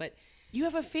album, but You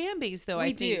have a fan base, though. we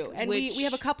I think, do, and which we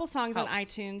have a couple songs on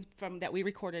helps. iTunes that we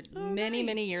recorded many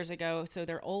nice. years ago. So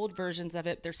they're old versions of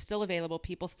it. They're still available.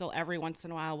 People still every once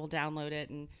in a while will download it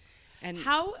and.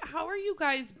 How are you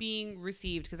guys being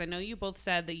received? Because I know you both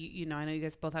said that I know you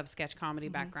guys both have sketch comedy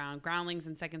background, Groundlings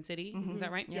and Second City. Is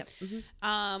that right? Yep.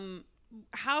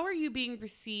 How are you being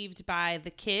received by the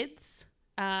kids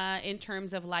in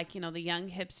terms of the young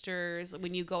hipsters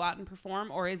when you go out and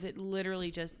perform, or is it literally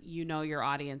just your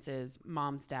audience is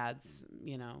moms, dads?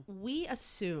 We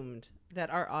assumed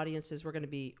that our audiences were going to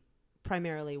be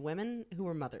primarily women who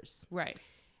were mothers. Right.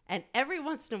 And every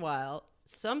once in a while,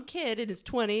 some kid in his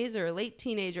 20s or a late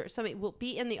teenager or something will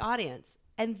be in the audience.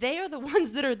 And they are the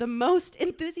ones that are the most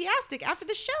enthusiastic after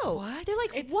the show. What? They're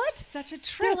like, It's what? such a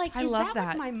trip. They're like, I is love that that.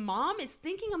 what my mom is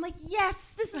thinking? I'm like,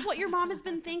 yes, this is what your mom has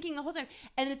been thinking the whole time.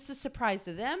 And it's a surprise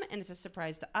to them, and it's a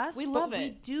surprise to us. We but love We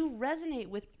it. do resonate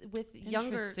with younger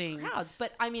Interesting. crowds.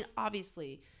 But I mean,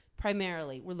 obviously,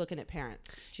 primarily, we're looking at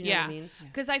parents. Do you know what I mean?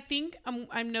 Because I think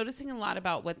I'm noticing a lot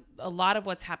of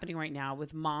what's happening right now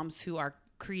with moms who are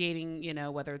creating, you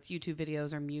know, whether it's YouTube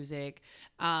videos or music.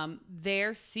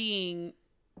 They're seeing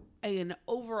an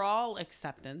overall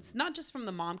acceptance, not just from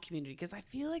the mom community, because I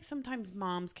feel like sometimes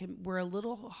we're a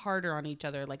little harder on each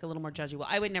other, like a little more judgy. Well,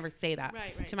 I would never say that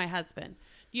Right. to my husband.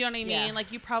 You know what I mean? Yeah.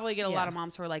 Like you probably get a lot of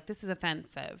moms who are like, this is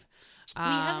offensive. We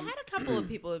have had a couple of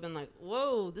people who've been like,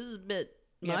 whoa, this is a bit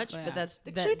much, yeah. but that's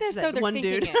The truth is, though, they're one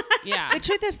thinking dude. it. Yeah. The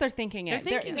truth is, they're thinking it.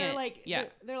 They're thinking they're it. like, Yeah.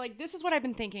 they're like, this is what I've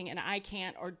been thinking, and I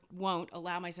can't or won't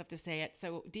allow myself to say it.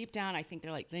 So deep down, I think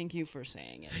they're like, thank you for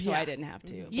saying it, so I didn't have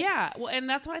to. But Yeah, well, and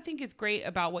that's what I think is great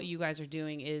about what you guys are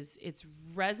doing is it's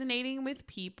resonating with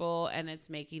people and it's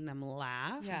making them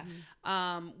laugh.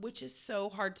 Yeah. Which is so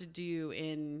hard to do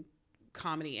in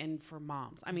comedy and for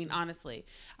moms. I mean, honestly,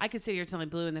 I could sit here telling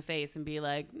Blue in the face and be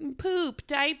like, poop,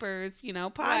 diapers, you know,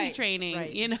 potty Right, training,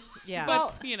 right. you know. Yeah. But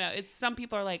Well- you know, it's some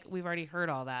people are like, we've already heard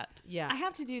all that. Yeah. I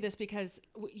have to do this because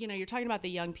you know you're talking about the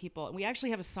young people, and we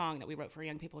actually have a song that we wrote for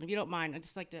young people. And if you don't mind, I'd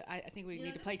just like to. I think we need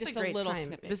to this play is just a a great little time.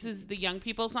 snippet. This is the young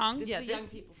people song. This Yeah, is the young this-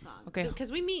 people song. Okay.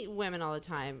 Because we meet women all the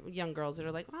time, young girls that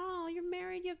are like, "Oh, you're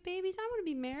married, you have babies. I want to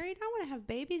be married. I want to have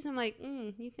babies." I'm like,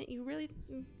 "You think you really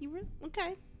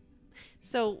okay?"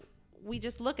 So we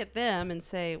just look at them and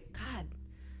say, "God,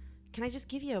 can I just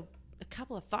give you a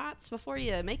couple of thoughts before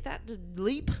you make that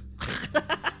leap?"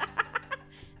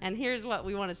 And here's what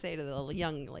we want to say to the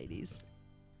young ladies.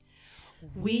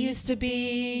 We used to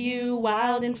be you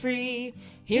wild and free.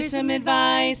 Here's some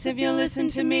advice if you'll listen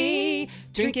to me.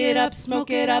 Drink it up,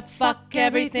 smoke it up, fuck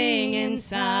everything in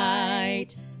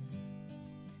sight.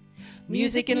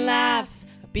 Music and laughs,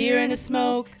 a beer and a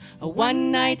smoke, a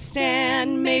one-night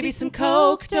stand, maybe some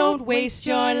coke. Don't waste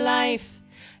your life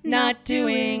not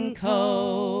doing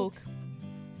coke.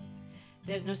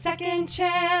 There's no second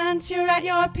chance, you're at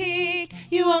your peak.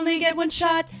 You only get one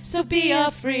shot, so be a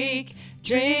freak.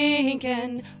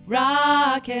 Drinking,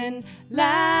 rockin',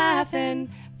 laughing,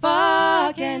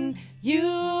 fucking. You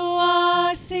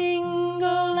are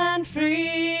single and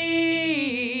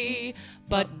free.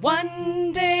 But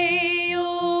one day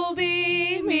you'll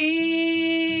be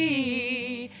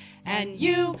me. And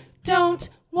you don't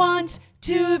want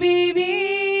to be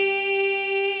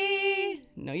me.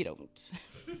 No, you don't.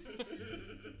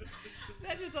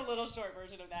 That's just a little short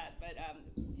version of that, but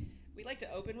we like to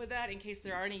open with that in case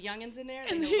there are any youngins in there.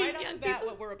 They know right off the bat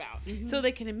what we're about. So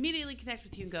they can immediately connect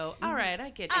with you and go, all right, I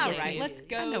get you. All I get right, you. let's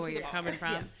go I know to where the you're bar." coming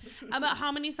from. About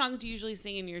how many songs do you usually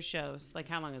sing in your shows? Like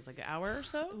how long is it, like an hour or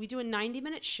so? We do a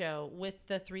 90-minute show with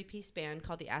the three-piece band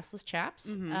called the Assless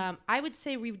Chaps. I would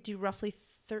say we do roughly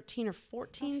 13 or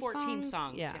 14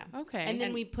 songs, yeah. Okay. And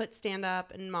then we put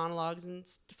stand-up and monologues and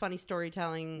funny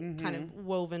storytelling kind of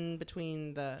woven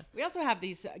between the... We also have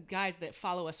these guys that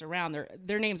follow us around.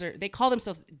 Their names are, they call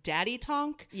themselves Daddy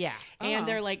Tonk. Yeah. And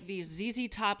they're like these ZZ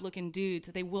Top looking dudes.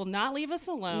 They will not leave us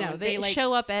alone. No, they like,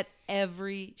 show up at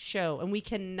every show, and we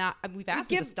cannot... We've asked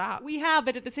them to stop. We have,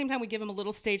 but at the same time, we give them a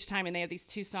little stage time, and they have these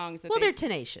two songs that they're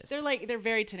tenacious. They're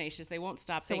very tenacious. They won't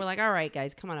stop. So we're like, all right,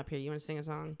 guys, come on up here. You want to sing a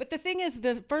song? But the thing is,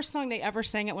 the first song they ever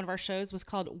sang at one of our shows was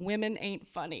called "Women Ain't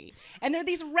Funny," and they're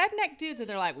these redneck dudes, and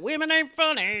they're like, "Women ain't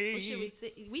funny." Well, should we sing?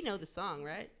 We know the song,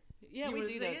 right? Yeah, You we wanna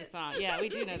do sing know the it? song. Yeah, we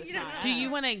do know the You don't song. know. Do you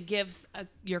want to give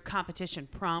your competition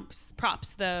props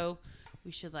though? We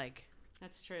should like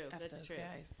That's true. F That's those true.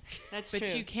 guys. That's But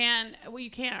true. you can't. Well, you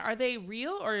can't. Are they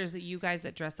real or is it you guys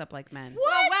that dress up like men?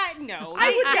 What? No.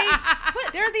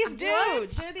 They're these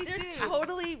dudes. They're these They're dudes.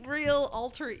 totally real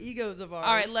alter egos of ours.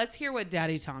 All right, let's hear what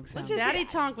Daddy Tonk sounds. just- Daddy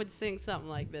Tonk would sing something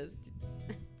like this.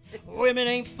 Women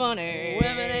ain't funny.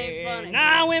 Women ain't funny.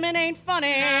 Nah, women ain't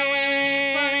funny.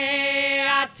 funny.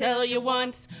 I tell you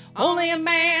once, only a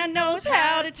man knows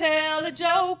how to tell a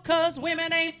joke, 'cause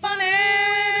women ain't funny.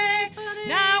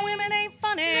 Nah, women ain't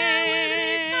funny.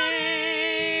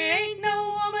 Ain't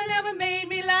no woman ever made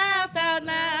me laugh out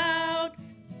loud.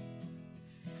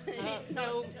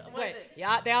 No, wait. You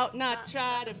ought not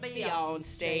try to be on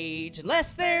stage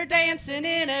unless they're dancing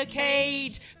in a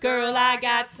cage. Girl, I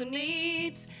got some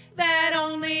needs that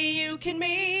only you can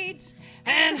meet.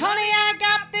 And honey, I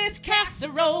got this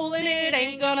casserole and it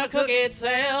ain't gonna cook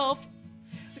itself.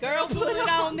 So Girl, put it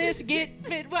on this, get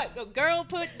fit. What? Girl,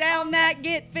 put down that,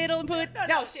 get fiddle, and put.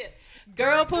 No, shit.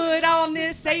 Girl, put on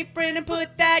this apron and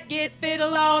put that, get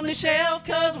fiddle on the shelf,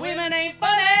 'cause women ain't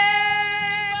funny.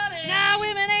 Nah,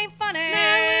 women ain't funny.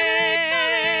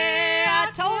 I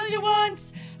told you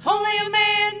once, only a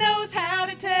man knows how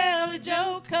to tell a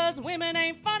joke, 'cause women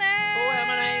ain't funny.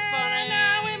 Women ain't funny.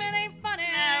 Nah, women ain't funny.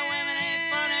 Nah, women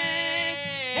ain't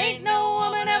funny. Ain't no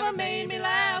woman ever made me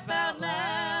laugh out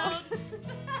loud.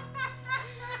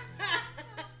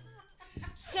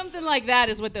 Something like that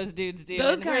is what those dudes do.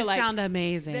 Those And guys like, sound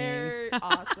amazing. They're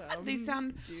awesome. They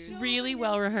sound really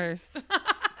well rehearsed.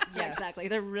 Yeah, exactly.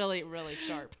 They're really, really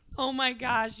sharp. Oh my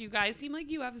gosh, you guys seem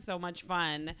like you have so much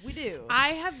fun. We do. I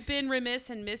have been remiss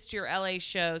and missed your LA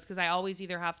shows because I always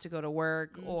either have to go to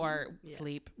work or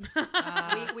sleep.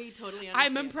 We totally understand.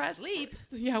 I'm impressed. Sleep.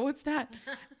 Yeah, what's that?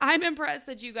 I'm impressed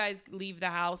that you guys leave the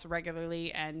house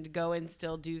regularly and go and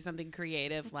still do something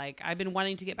creative. Like, I've been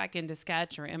wanting to get back into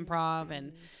sketch or improv,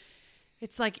 and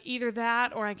it's like either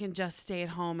that or I can just stay at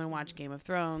home and watch Game of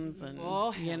Thrones and,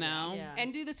 you know. Yeah.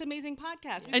 And do this amazing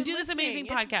podcast. And do this amazing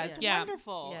podcast. It's Yeah.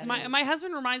 wonderful. Yeah. My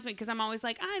husband reminds me because I'm always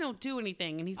like, I don't do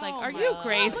anything. And he's like, Oh are my you God.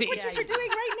 crazy? Look what you're doing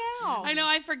right now. I know,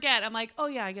 I forget. I'm like, oh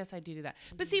yeah, I guess I do that.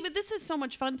 But see, but this is so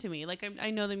much fun to me. Like, I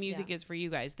know the music is for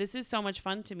you guys. This is so much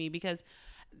fun to me because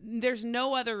there's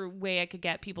no other way I could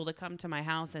get people to come to my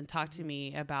house and talk to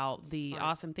me about the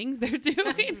awesome things they're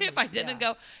doing if I didn't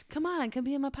go, come on, come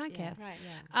be in my podcast. Right,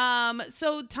 yeah.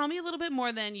 So tell me a little bit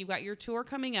more then. You've got your tour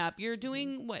coming up. You're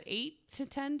doing what, 8 to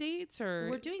 10 dates or?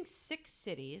 We're doing 6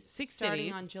 cities. Six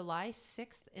starting cities. on July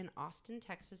 6th in Austin,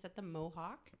 Texas at the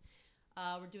Mohawk.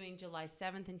 We're doing July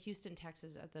 7th in Houston,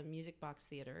 Texas at the Music Box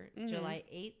Theater. July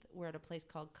 8th, we're at a place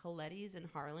called Coletti's in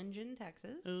Harlingen,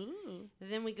 Texas. Ooh.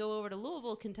 Then we go over to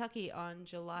Louisville, Kentucky on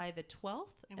July the 12th.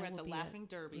 And we're at we'll the be Laughing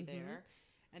Derby there.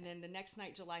 And then the next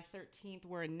night, July 13th,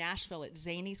 we're in Nashville at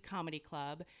Zany's Comedy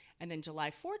Club. And then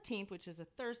July 14th, which is a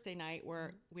Thursday night,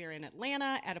 we're in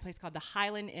Atlanta at a place called the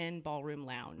Highland Inn Ballroom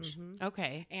Lounge.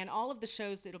 Okay. And all of the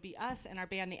shows, it'll be us and our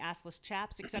band, the Assless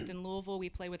Chaps, except in Louisville, we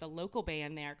play with a local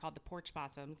band there called the Porch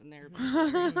Possums, and they're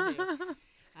great too.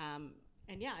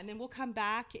 And yeah, and then we'll come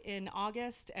back in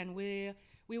August, and we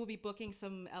will be booking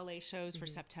some LA shows for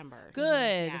September.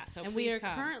 Good. Yeah, so And we please are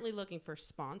come. currently looking for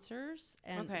sponsors,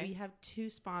 and Okay. we have 2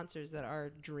 sponsors that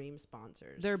are dream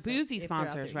sponsors. They're boozy if they're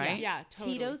out sponsors, there- right? Yeah,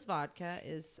 totally. Tito's Vodka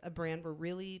is a brand we're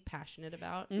really passionate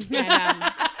about. And,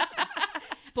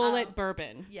 Bullet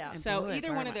Bourbon. Yeah. So Bullet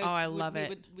either one of Bourbon. those. Oh, I love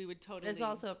it. We would totally. There's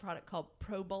also a product called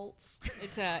Pro Bolts.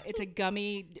 It's a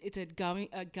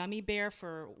gummy bear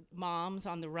for moms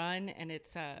on the run, and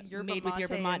it's Yerba made with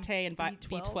yerba mate mate and and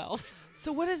B12.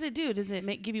 So what does it do? Does it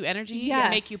give you energy? Yes.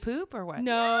 Make you poop or what?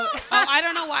 No, Oh, I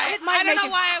don't know why. It might I don't make know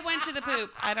it- why I went to the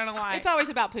poop. I don't know why. it's always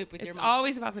about poop with your It's mom.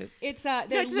 always about poop. It's they're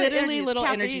It's literally it's little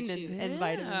caffeine energy and, chews. and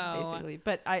vitamins, Ew. basically.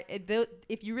 But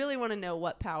if you really want to know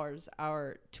what powers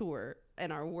our tour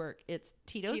and our work, it's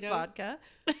Tito's Vodka,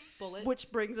 Bullet.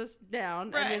 which brings us down,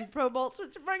 Right. and then Pro Bolts,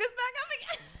 which bring us back up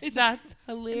again. That's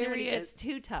And then when it hilarious. gets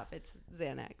too tough, it's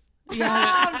Xanax.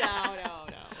 Yeah.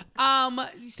 No.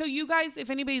 So you guys, if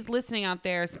anybody's listening out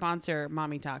there, sponsor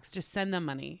Mommy Talks. Just send them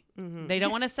money. They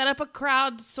don't want to set up a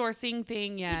crowdsourcing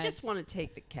thing yet. We just want to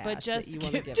take the cash but just that you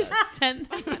want to give just us. send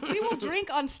them money. We will drink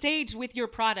on stage with your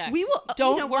product. We will.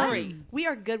 Don't you know what? worry. We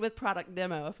are good with product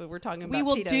demo. If we're talking about We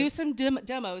will Tito's. do some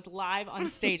demos live on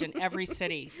stage in every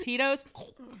city. Tito's,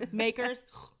 Makers,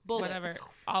 Bullet. Whatever,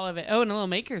 all of it. Oh, and a little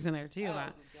makers in there too.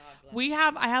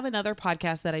 I have another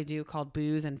podcast that I do called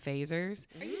Booze and Phasers.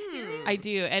 Are you serious? I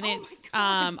do, and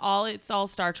it's all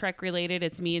Star Trek related.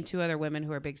 It's me and 2 other women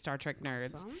who are big Star Trek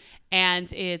nerds, Awesome.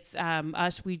 and it's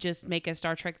us. We just make a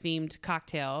Star Trek themed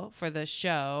cocktail for the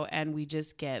show, and we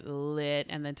just get lit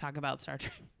and then talk about Star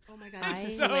Trek. Oh my god, I this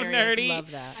is so hilarious. nerdy.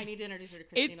 love that. I need to introduce her to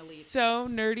Christina It's Lee. so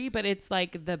nerdy, but it's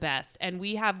like the best. And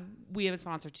we have a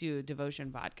sponsor too,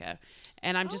 Devotion Vodka,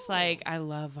 and I'm just like, I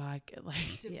love vodka.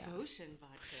 Like, Devotion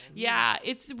vodka. yeah,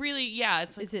 it's really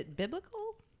it's like, Is it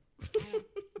biblical?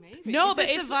 Maybe. no, Is but it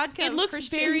the it's vodka it of looks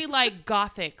Christians? very like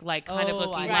gothic, like kind of Oh,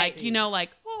 looking I like see. you know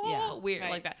like Yeah. weird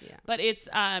Right. like that. Yeah. But it's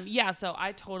so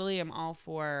I totally am all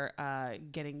for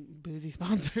getting boozy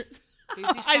sponsors.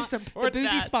 I support the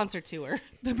Boozy that. Sponsor Tour.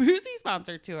 The Boozy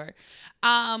Sponsor Tour.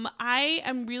 I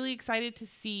am really excited to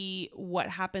see what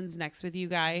happens next with you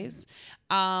guys.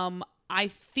 I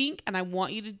think, and I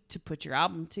want you to put your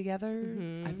album together.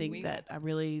 I think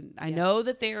I know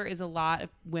that there is a lot of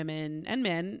women and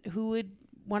men who would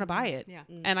want to buy it. Yeah.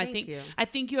 And Thank you. I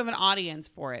think you have an audience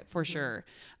for it for sure.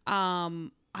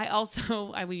 I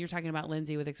also, when you're talking about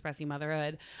Lindsay with Expressing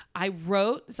Motherhood, I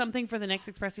wrote something for the next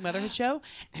Expressing Motherhood show,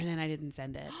 and then I didn't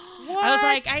send it. What? I was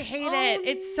like, I hate it.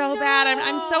 It's so bad.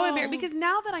 I'm so embarrassed because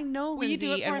now that I know Will you Lindsay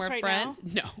do it for and us we're right friends,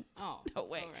 now? no, Oh, no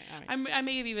way. all right. I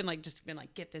may have even like just been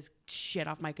like, get this shit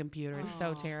off my computer. It's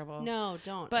so terrible. No,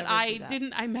 don't. But ever I do that.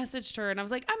 didn't. I messaged her and I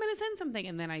was like, I'm gonna send something,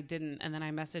 and then I didn't. And then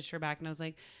I messaged her back and I was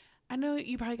like, I know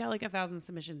you probably got like 1,000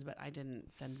 submissions, but I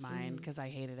didn't send mine because I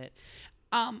hated it.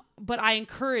 But I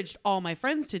encouraged all my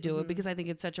friends to do it because I think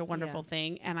it's such a wonderful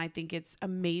thing. And I think it's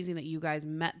amazing that you guys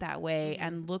met that way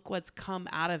and look what's come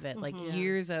out of it. Like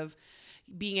years of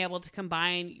being able to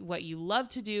combine what you love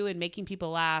to do and making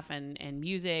people laugh and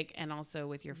music and also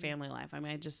with your family life. I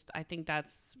mean, I think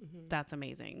that's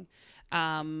amazing.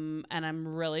 And I'm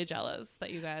really jealous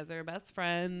that you guys are best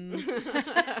friends.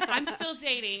 I'm still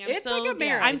dating. It's like a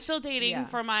marriage. I'm still dating Yeah.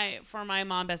 for my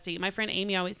mom bestie. My friend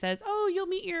Amy always says, "Oh, you'll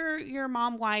meet your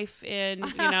mom wife in,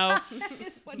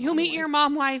 you'll meet your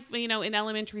mom wife, in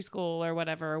elementary school or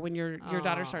whatever when your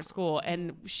daughter starts school."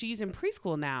 And she's in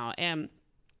preschool now. And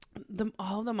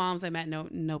all the moms I met,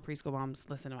 no preschool moms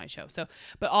listen to my show. So,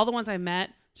 but all the ones I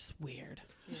met, just weird.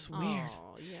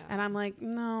 Oh, yeah. And I'm like,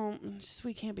 no,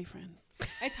 we can't be friends.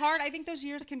 It's hard. I think those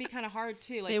years can be kind of hard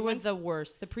too. Like They were the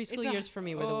worst. The preschool It's a- years for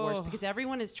me were the worst because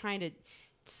everyone is trying to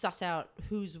suss out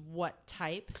who's what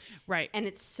type. Right. And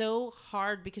it's so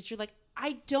hard because you're like,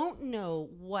 I don't know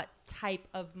what type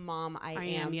of mom I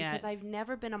am yet. because I've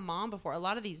never been a mom before. A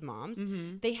lot of these moms,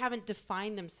 they haven't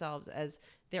defined themselves as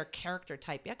their character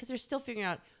type yet because they're still figuring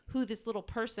out who this little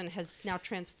person has now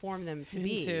transformed them to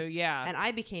be. Yeah. And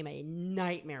I became a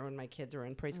nightmare when my kids were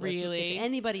in preschool. Really? If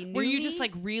anybody knew Were you me, just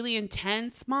like really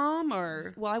intense mom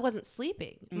or? well, I wasn't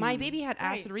sleeping. My baby had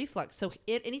Right. acid reflux. So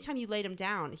anytime you laid him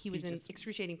down, he was in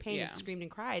excruciating pain and screamed and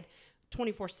cried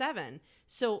 24/7.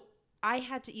 So I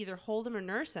had to either hold him or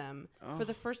nurse him for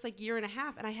the first year and a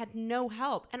half, and I had no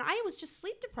help. And I was just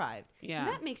sleep deprived. Yeah. And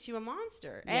that makes you a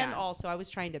monster. Yeah. And also, I was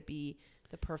trying to be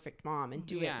the perfect mom and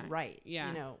do Yeah. it right.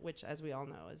 Yeah. Which, as we all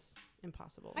know, is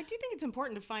impossible. I do think it's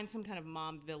important to find some kind of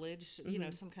mom village,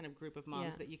 some kind of group of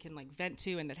moms Yeah. that you can vent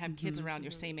to and that have kids around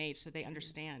your same age so they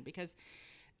understand. Because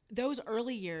those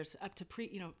early years up to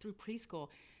through preschool,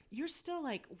 you're still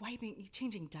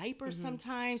changing diapers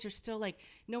sometimes. You're still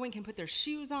no one can put their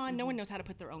shoes on. No one knows how to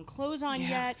put their own clothes on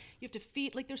yet. You have to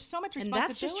feed, there's so much and responsibility.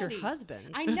 that's just your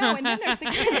husband. I know. And then there's the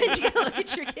you kids. gotta look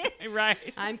at your kids. Right.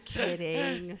 I'm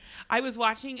kidding. I was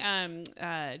watching,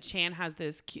 Chan has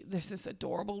there's this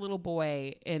adorable little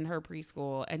boy in her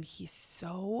preschool and he's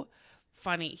so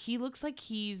funny. He looks like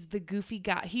he's the goofy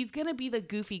guy. He's going to be the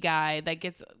goofy guy that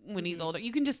gets when he's older.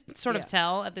 You can just sort of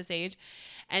tell at this age.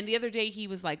 And the other day he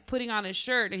was putting on his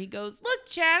shirt and he goes, "Look,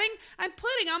 Channing, I'm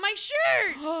putting on my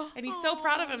shirt." And he's so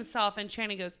proud of himself. And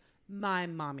Channing goes, "My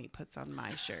mommy puts on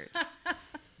my shirt."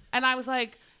 And I was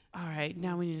like, all right,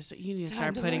 now you need to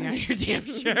start putting on your damn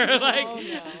shirt.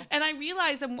 And I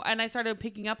realized, and I started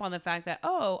picking up on the fact that,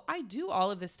 I do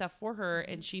all of this stuff for her,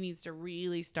 and she needs to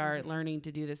really start learning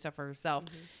to do this stuff for herself.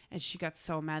 And she got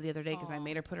so mad the other day because I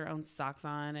made her put her own socks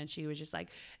on, and she was just like,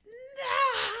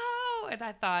 "No!" And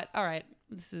I thought, all right,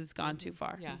 this has gone too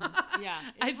far. Yeah.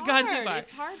 It's gone too hard. far.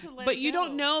 It's hard to let But it you go.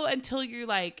 don't know until you're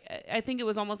I think it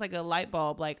was almost like a light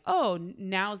bulb,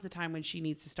 now's the time when she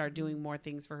needs to start doing more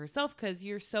things for herself because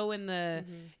you're so in the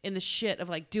shit of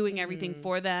doing everything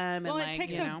for them. Well, and it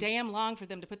takes so damn long for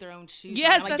them to put their own shoes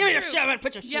Yes, on. that's Give me your true. shoe. I'm going to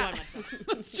put your shoe Yeah. on myself.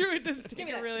 It's true. It does take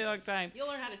me a that really shit. long time. You'll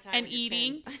learn how to tie And when you're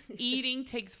 10. eating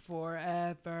takes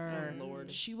forever. Oh,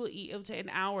 Lord. She will eat. It'll take an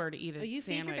hour to eat a You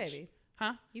feed sandwich. your baby.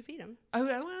 Huh? You feed him. Oh,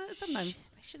 well, sometimes.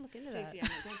 I should look into that. Stacey,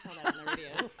 don't tell that on the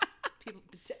radio. People,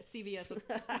 CVS.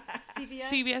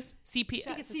 CVS, CP.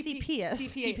 It's a CPS.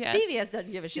 CPS. CVS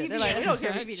doesn't give a shit. They're like, we don't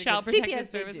care if you feed your Child kids. Protective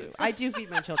CPS, they Services. do. I do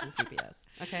feed my children CPS.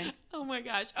 Okay. Oh my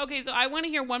gosh. Okay, so I want to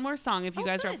hear one more song if you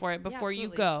guys are up good. for it Yeah, before you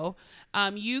absolutely.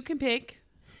 go. You can pick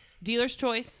Dealer's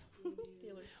Choice.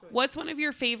 What's one of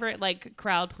your favorite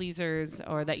crowd pleasers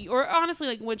or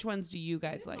honestly which ones do you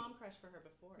guys like? Mom crush for her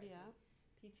before. Yeah.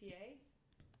 PTA?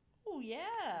 Oh,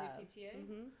 yeah. PTA?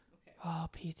 Oh,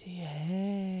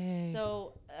 PTA.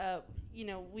 So,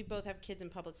 we both have kids in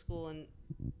public school, and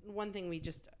one thing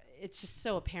it's just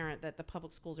so apparent that the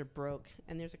public schools are broke,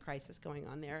 and there's a crisis going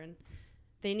on there, and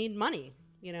they need money,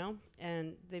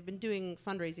 and they've been doing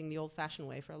fundraising the old-fashioned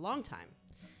way for a long time.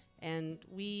 And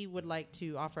we would like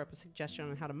to offer up a suggestion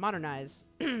on how to modernize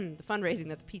the fundraising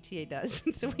that the PTA does.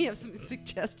 So we have some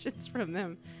suggestions from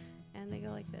them, and they go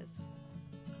like this.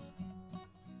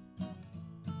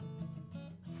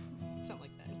 Something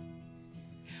like that.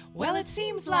 Well, it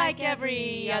seems like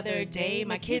every other day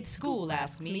my kid's school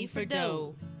asks me for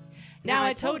dough. Now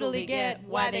I totally get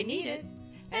why they need it.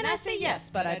 And I say yes,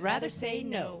 but I'd rather say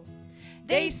no.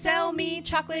 They sell me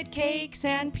chocolate cakes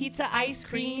and pizza ice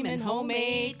cream and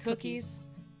homemade cookies.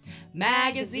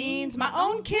 Magazines, my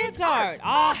own kids' art.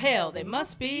 Aw, hell, they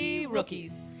must be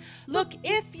rookies. Look,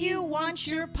 if you want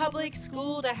your public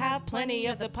school to have plenty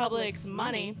of the public's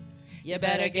money, you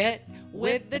better get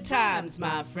with the times,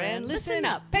 my friend. Listen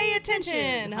up, pay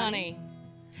attention, honey.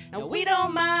 Now, we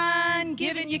don't mind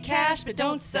giving you cash, but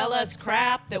don't sell us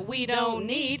crap that we don't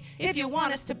need. If you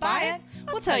want us to buy it,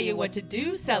 we'll tell you what to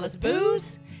do. Sell us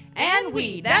booze and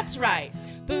weed. That's right.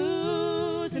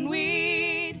 Booze and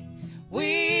weed.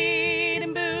 Weed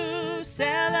and booze.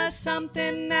 Sell us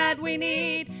something that we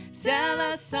need. Sell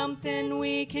us something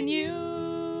we can use.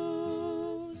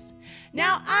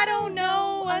 Now, I don't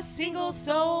know a single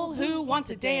soul who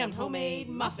wants a damn homemade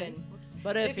muffin.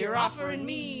 But if you're offering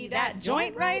me that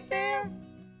joint right there,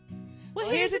 well,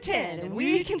 here's a 10 and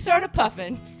we can start a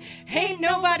puffin'. Ain't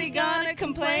nobody gonna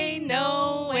complain,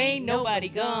 no, ain't nobody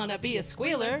gonna be a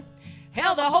squealer.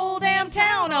 Hell, the whole damn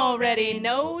town already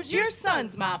knows your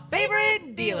son's my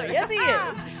favorite dealer. Yes, he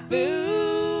is.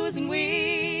 Booze and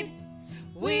weed,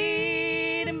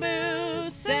 weed and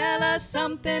booze. Sell us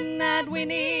something that we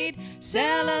need.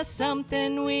 Sell us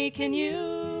something we can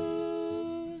use.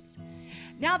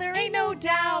 Now, there ain't no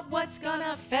doubt what's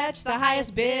gonna fetch the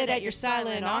highest bid at your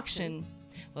silent auction.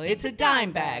 Well, it's a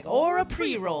dime bag or a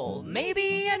pre-roll,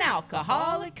 maybe an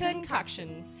alcoholic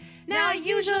concoction. Now,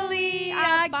 usually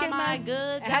I get my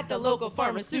goods at the local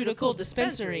pharmaceutical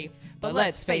dispensary. But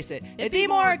let's face it, it'd be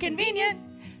more convenient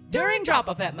during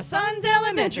drop-off at my son's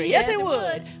elementary. Yes, it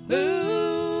would.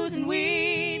 Booze and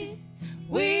weed,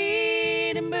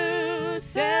 weed and booze.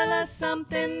 Sell us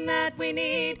something that we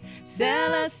need.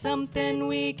 Sell us something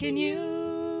we can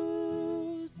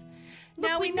use.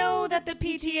 Now, we know that the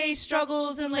PTA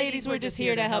struggles, and ladies, we're just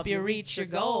here to help you reach your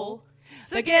goal.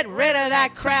 So get rid of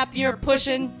that crap you're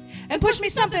pushing and push me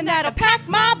something that'll pack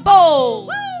my bowl.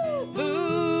 Woo!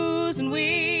 Booze and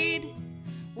weed,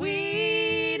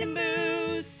 weed and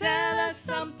booze. Sell us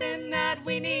something that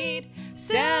we need.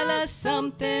 Sell us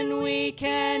something we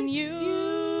can use.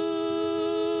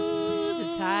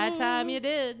 It's high time you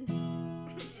did.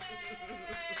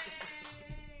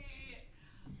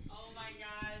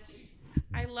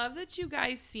 I love that you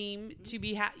guys seem to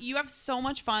be you have so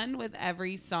much fun with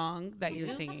every song that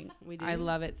you're singing. We do. I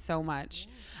love it so much.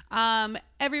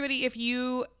 Everybody, if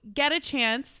you get a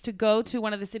chance to go to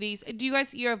one of the cities, you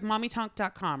have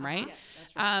mommytonk.com, right? Yes,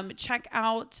 that's right. Check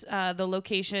out the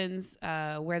locations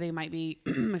where they might be,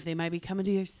 if they might be coming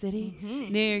to your city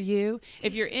near you.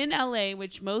 If you're in LA,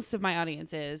 which most of my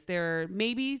audience is, there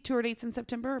may be tour dates in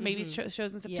September, maybe shows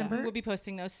in September. We'll be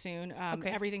posting those soon. Okay.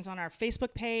 Everything's on our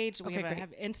Facebook page. We Okay, great.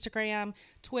 have Instagram,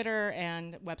 Twitter,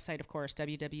 and website, of course,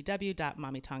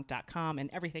 www.mommytonk.com, and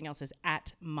everything else is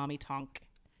at mommytonk.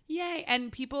 Yay.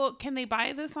 And people, can they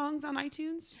buy the songs on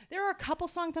iTunes? There are a couple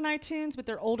songs on iTunes, but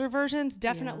they're older versions.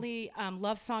 Definitely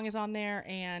Love Song is on there,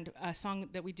 and a song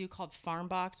that we do called Farm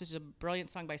Box, which is a brilliant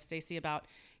song by Stacy about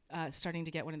starting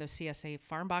to get one of those CSA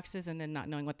farm boxes and then not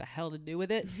knowing what the hell to do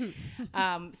with it.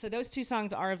 So those two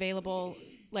songs are available.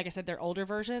 Like I said, they're older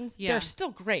versions. Yeah. They're still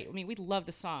great. I mean, we love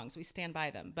the songs. We stand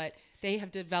by them. But they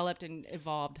have developed and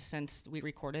evolved since we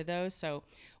recorded those. So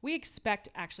we expect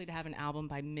actually to have an album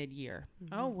by mid-year.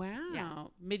 Oh, wow. Yeah.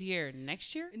 Mid-year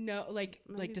next year? No, like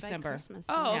Maybe by December. Christmas.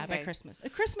 Oh, Yeah, okay. by Christmas. A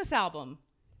Christmas album.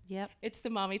 Yep. It's the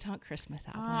Mommy Tonk Christmas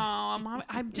Oh, album.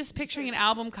 I'm just picturing an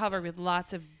album cover with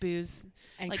lots of booze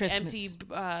And like Christmas. empty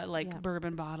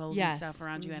bourbon bottles Yes. and stuff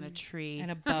around you and a tree.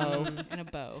 And a bow. And a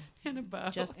bow. And a bow.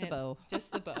 Just the bow.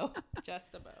 Just the bow.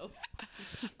 Just a bow.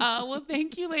 Well,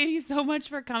 thank you, ladies, so much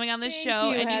for coming on the Thank show.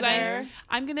 you, and you guys, Heather.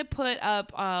 I'm going to put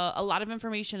up a lot of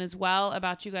information as well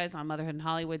about you guys on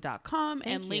motherhoodandhollywood.com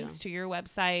and you. links to your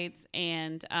websites.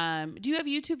 And do you have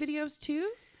YouTube videos too?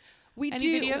 We Any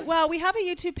do. videos? Well, we have a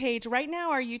YouTube page. Right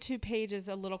now our YouTube page is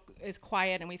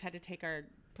quiet, and we've had to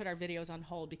put our videos on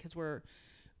hold because we're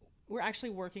actually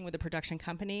working with a production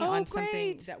company on something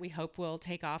great. that we hope will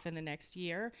take off in the next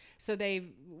year. So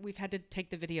we've had to take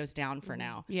the videos down for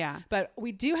now. Yeah. But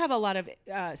we do have a lot of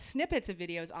snippets of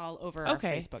videos all over our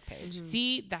Okay. Facebook page.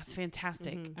 See, that's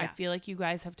fantastic. I Yeah. feel like you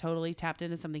guys have totally tapped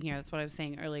into something here. That's what I was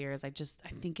saying earlier is I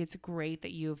think it's great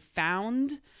that you've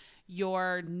found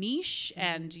your niche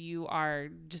and you are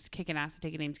just kicking ass and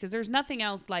taking names because there's nothing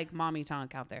else like Mommy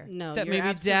Tonk out there. No, except you're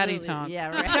maybe Daddy absolutely- Tonk. Yeah,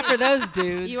 right. Except for those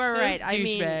dudes. You are right. I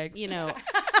mean, douchebag.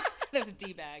 Those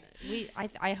D-bags.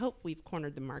 I hope we've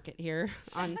cornered the market here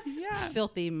on Yeah.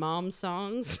 filthy mom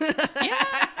songs.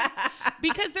 Yeah.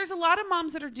 Because there's a lot of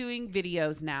moms that are doing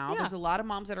videos now. Yeah. There's a lot of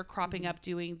moms that are cropping up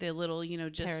doing the little,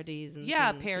 just Parodies and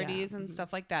things, parodies yeah. and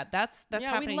stuff like that. That's Yeah, we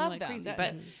happening love like them. crazy. That-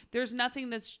 But there's nothing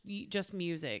that's just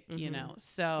music,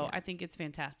 So I think it's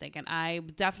fantastic, and I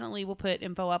definitely will put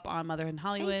info up on Motherhood in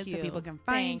Hollywood so you. people can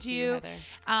find Thank you,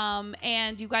 Heather.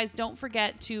 And you guys don't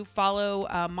forget to follow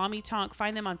Mommy Tonk.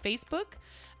 Find them on Facebook.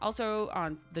 Also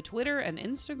on the Twitter and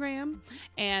Instagram.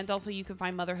 And also you can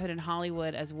find Motherhood in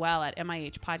Hollywood as well at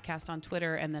MIH Podcast on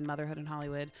Twitter, and then Motherhood in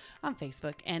Hollywood on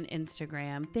Facebook and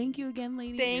Instagram. Thank you again,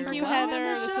 ladies. Thank for you, coming on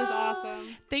Heather. the This was show.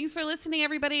 awesome. Thanks for listening,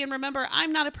 everybody. And remember,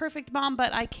 I'm not a perfect mom,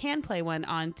 but I can play one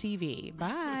on TV.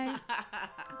 Bye.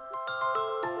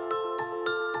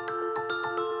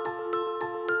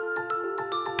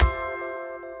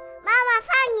 Mama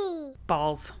Funny.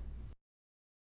 Balls.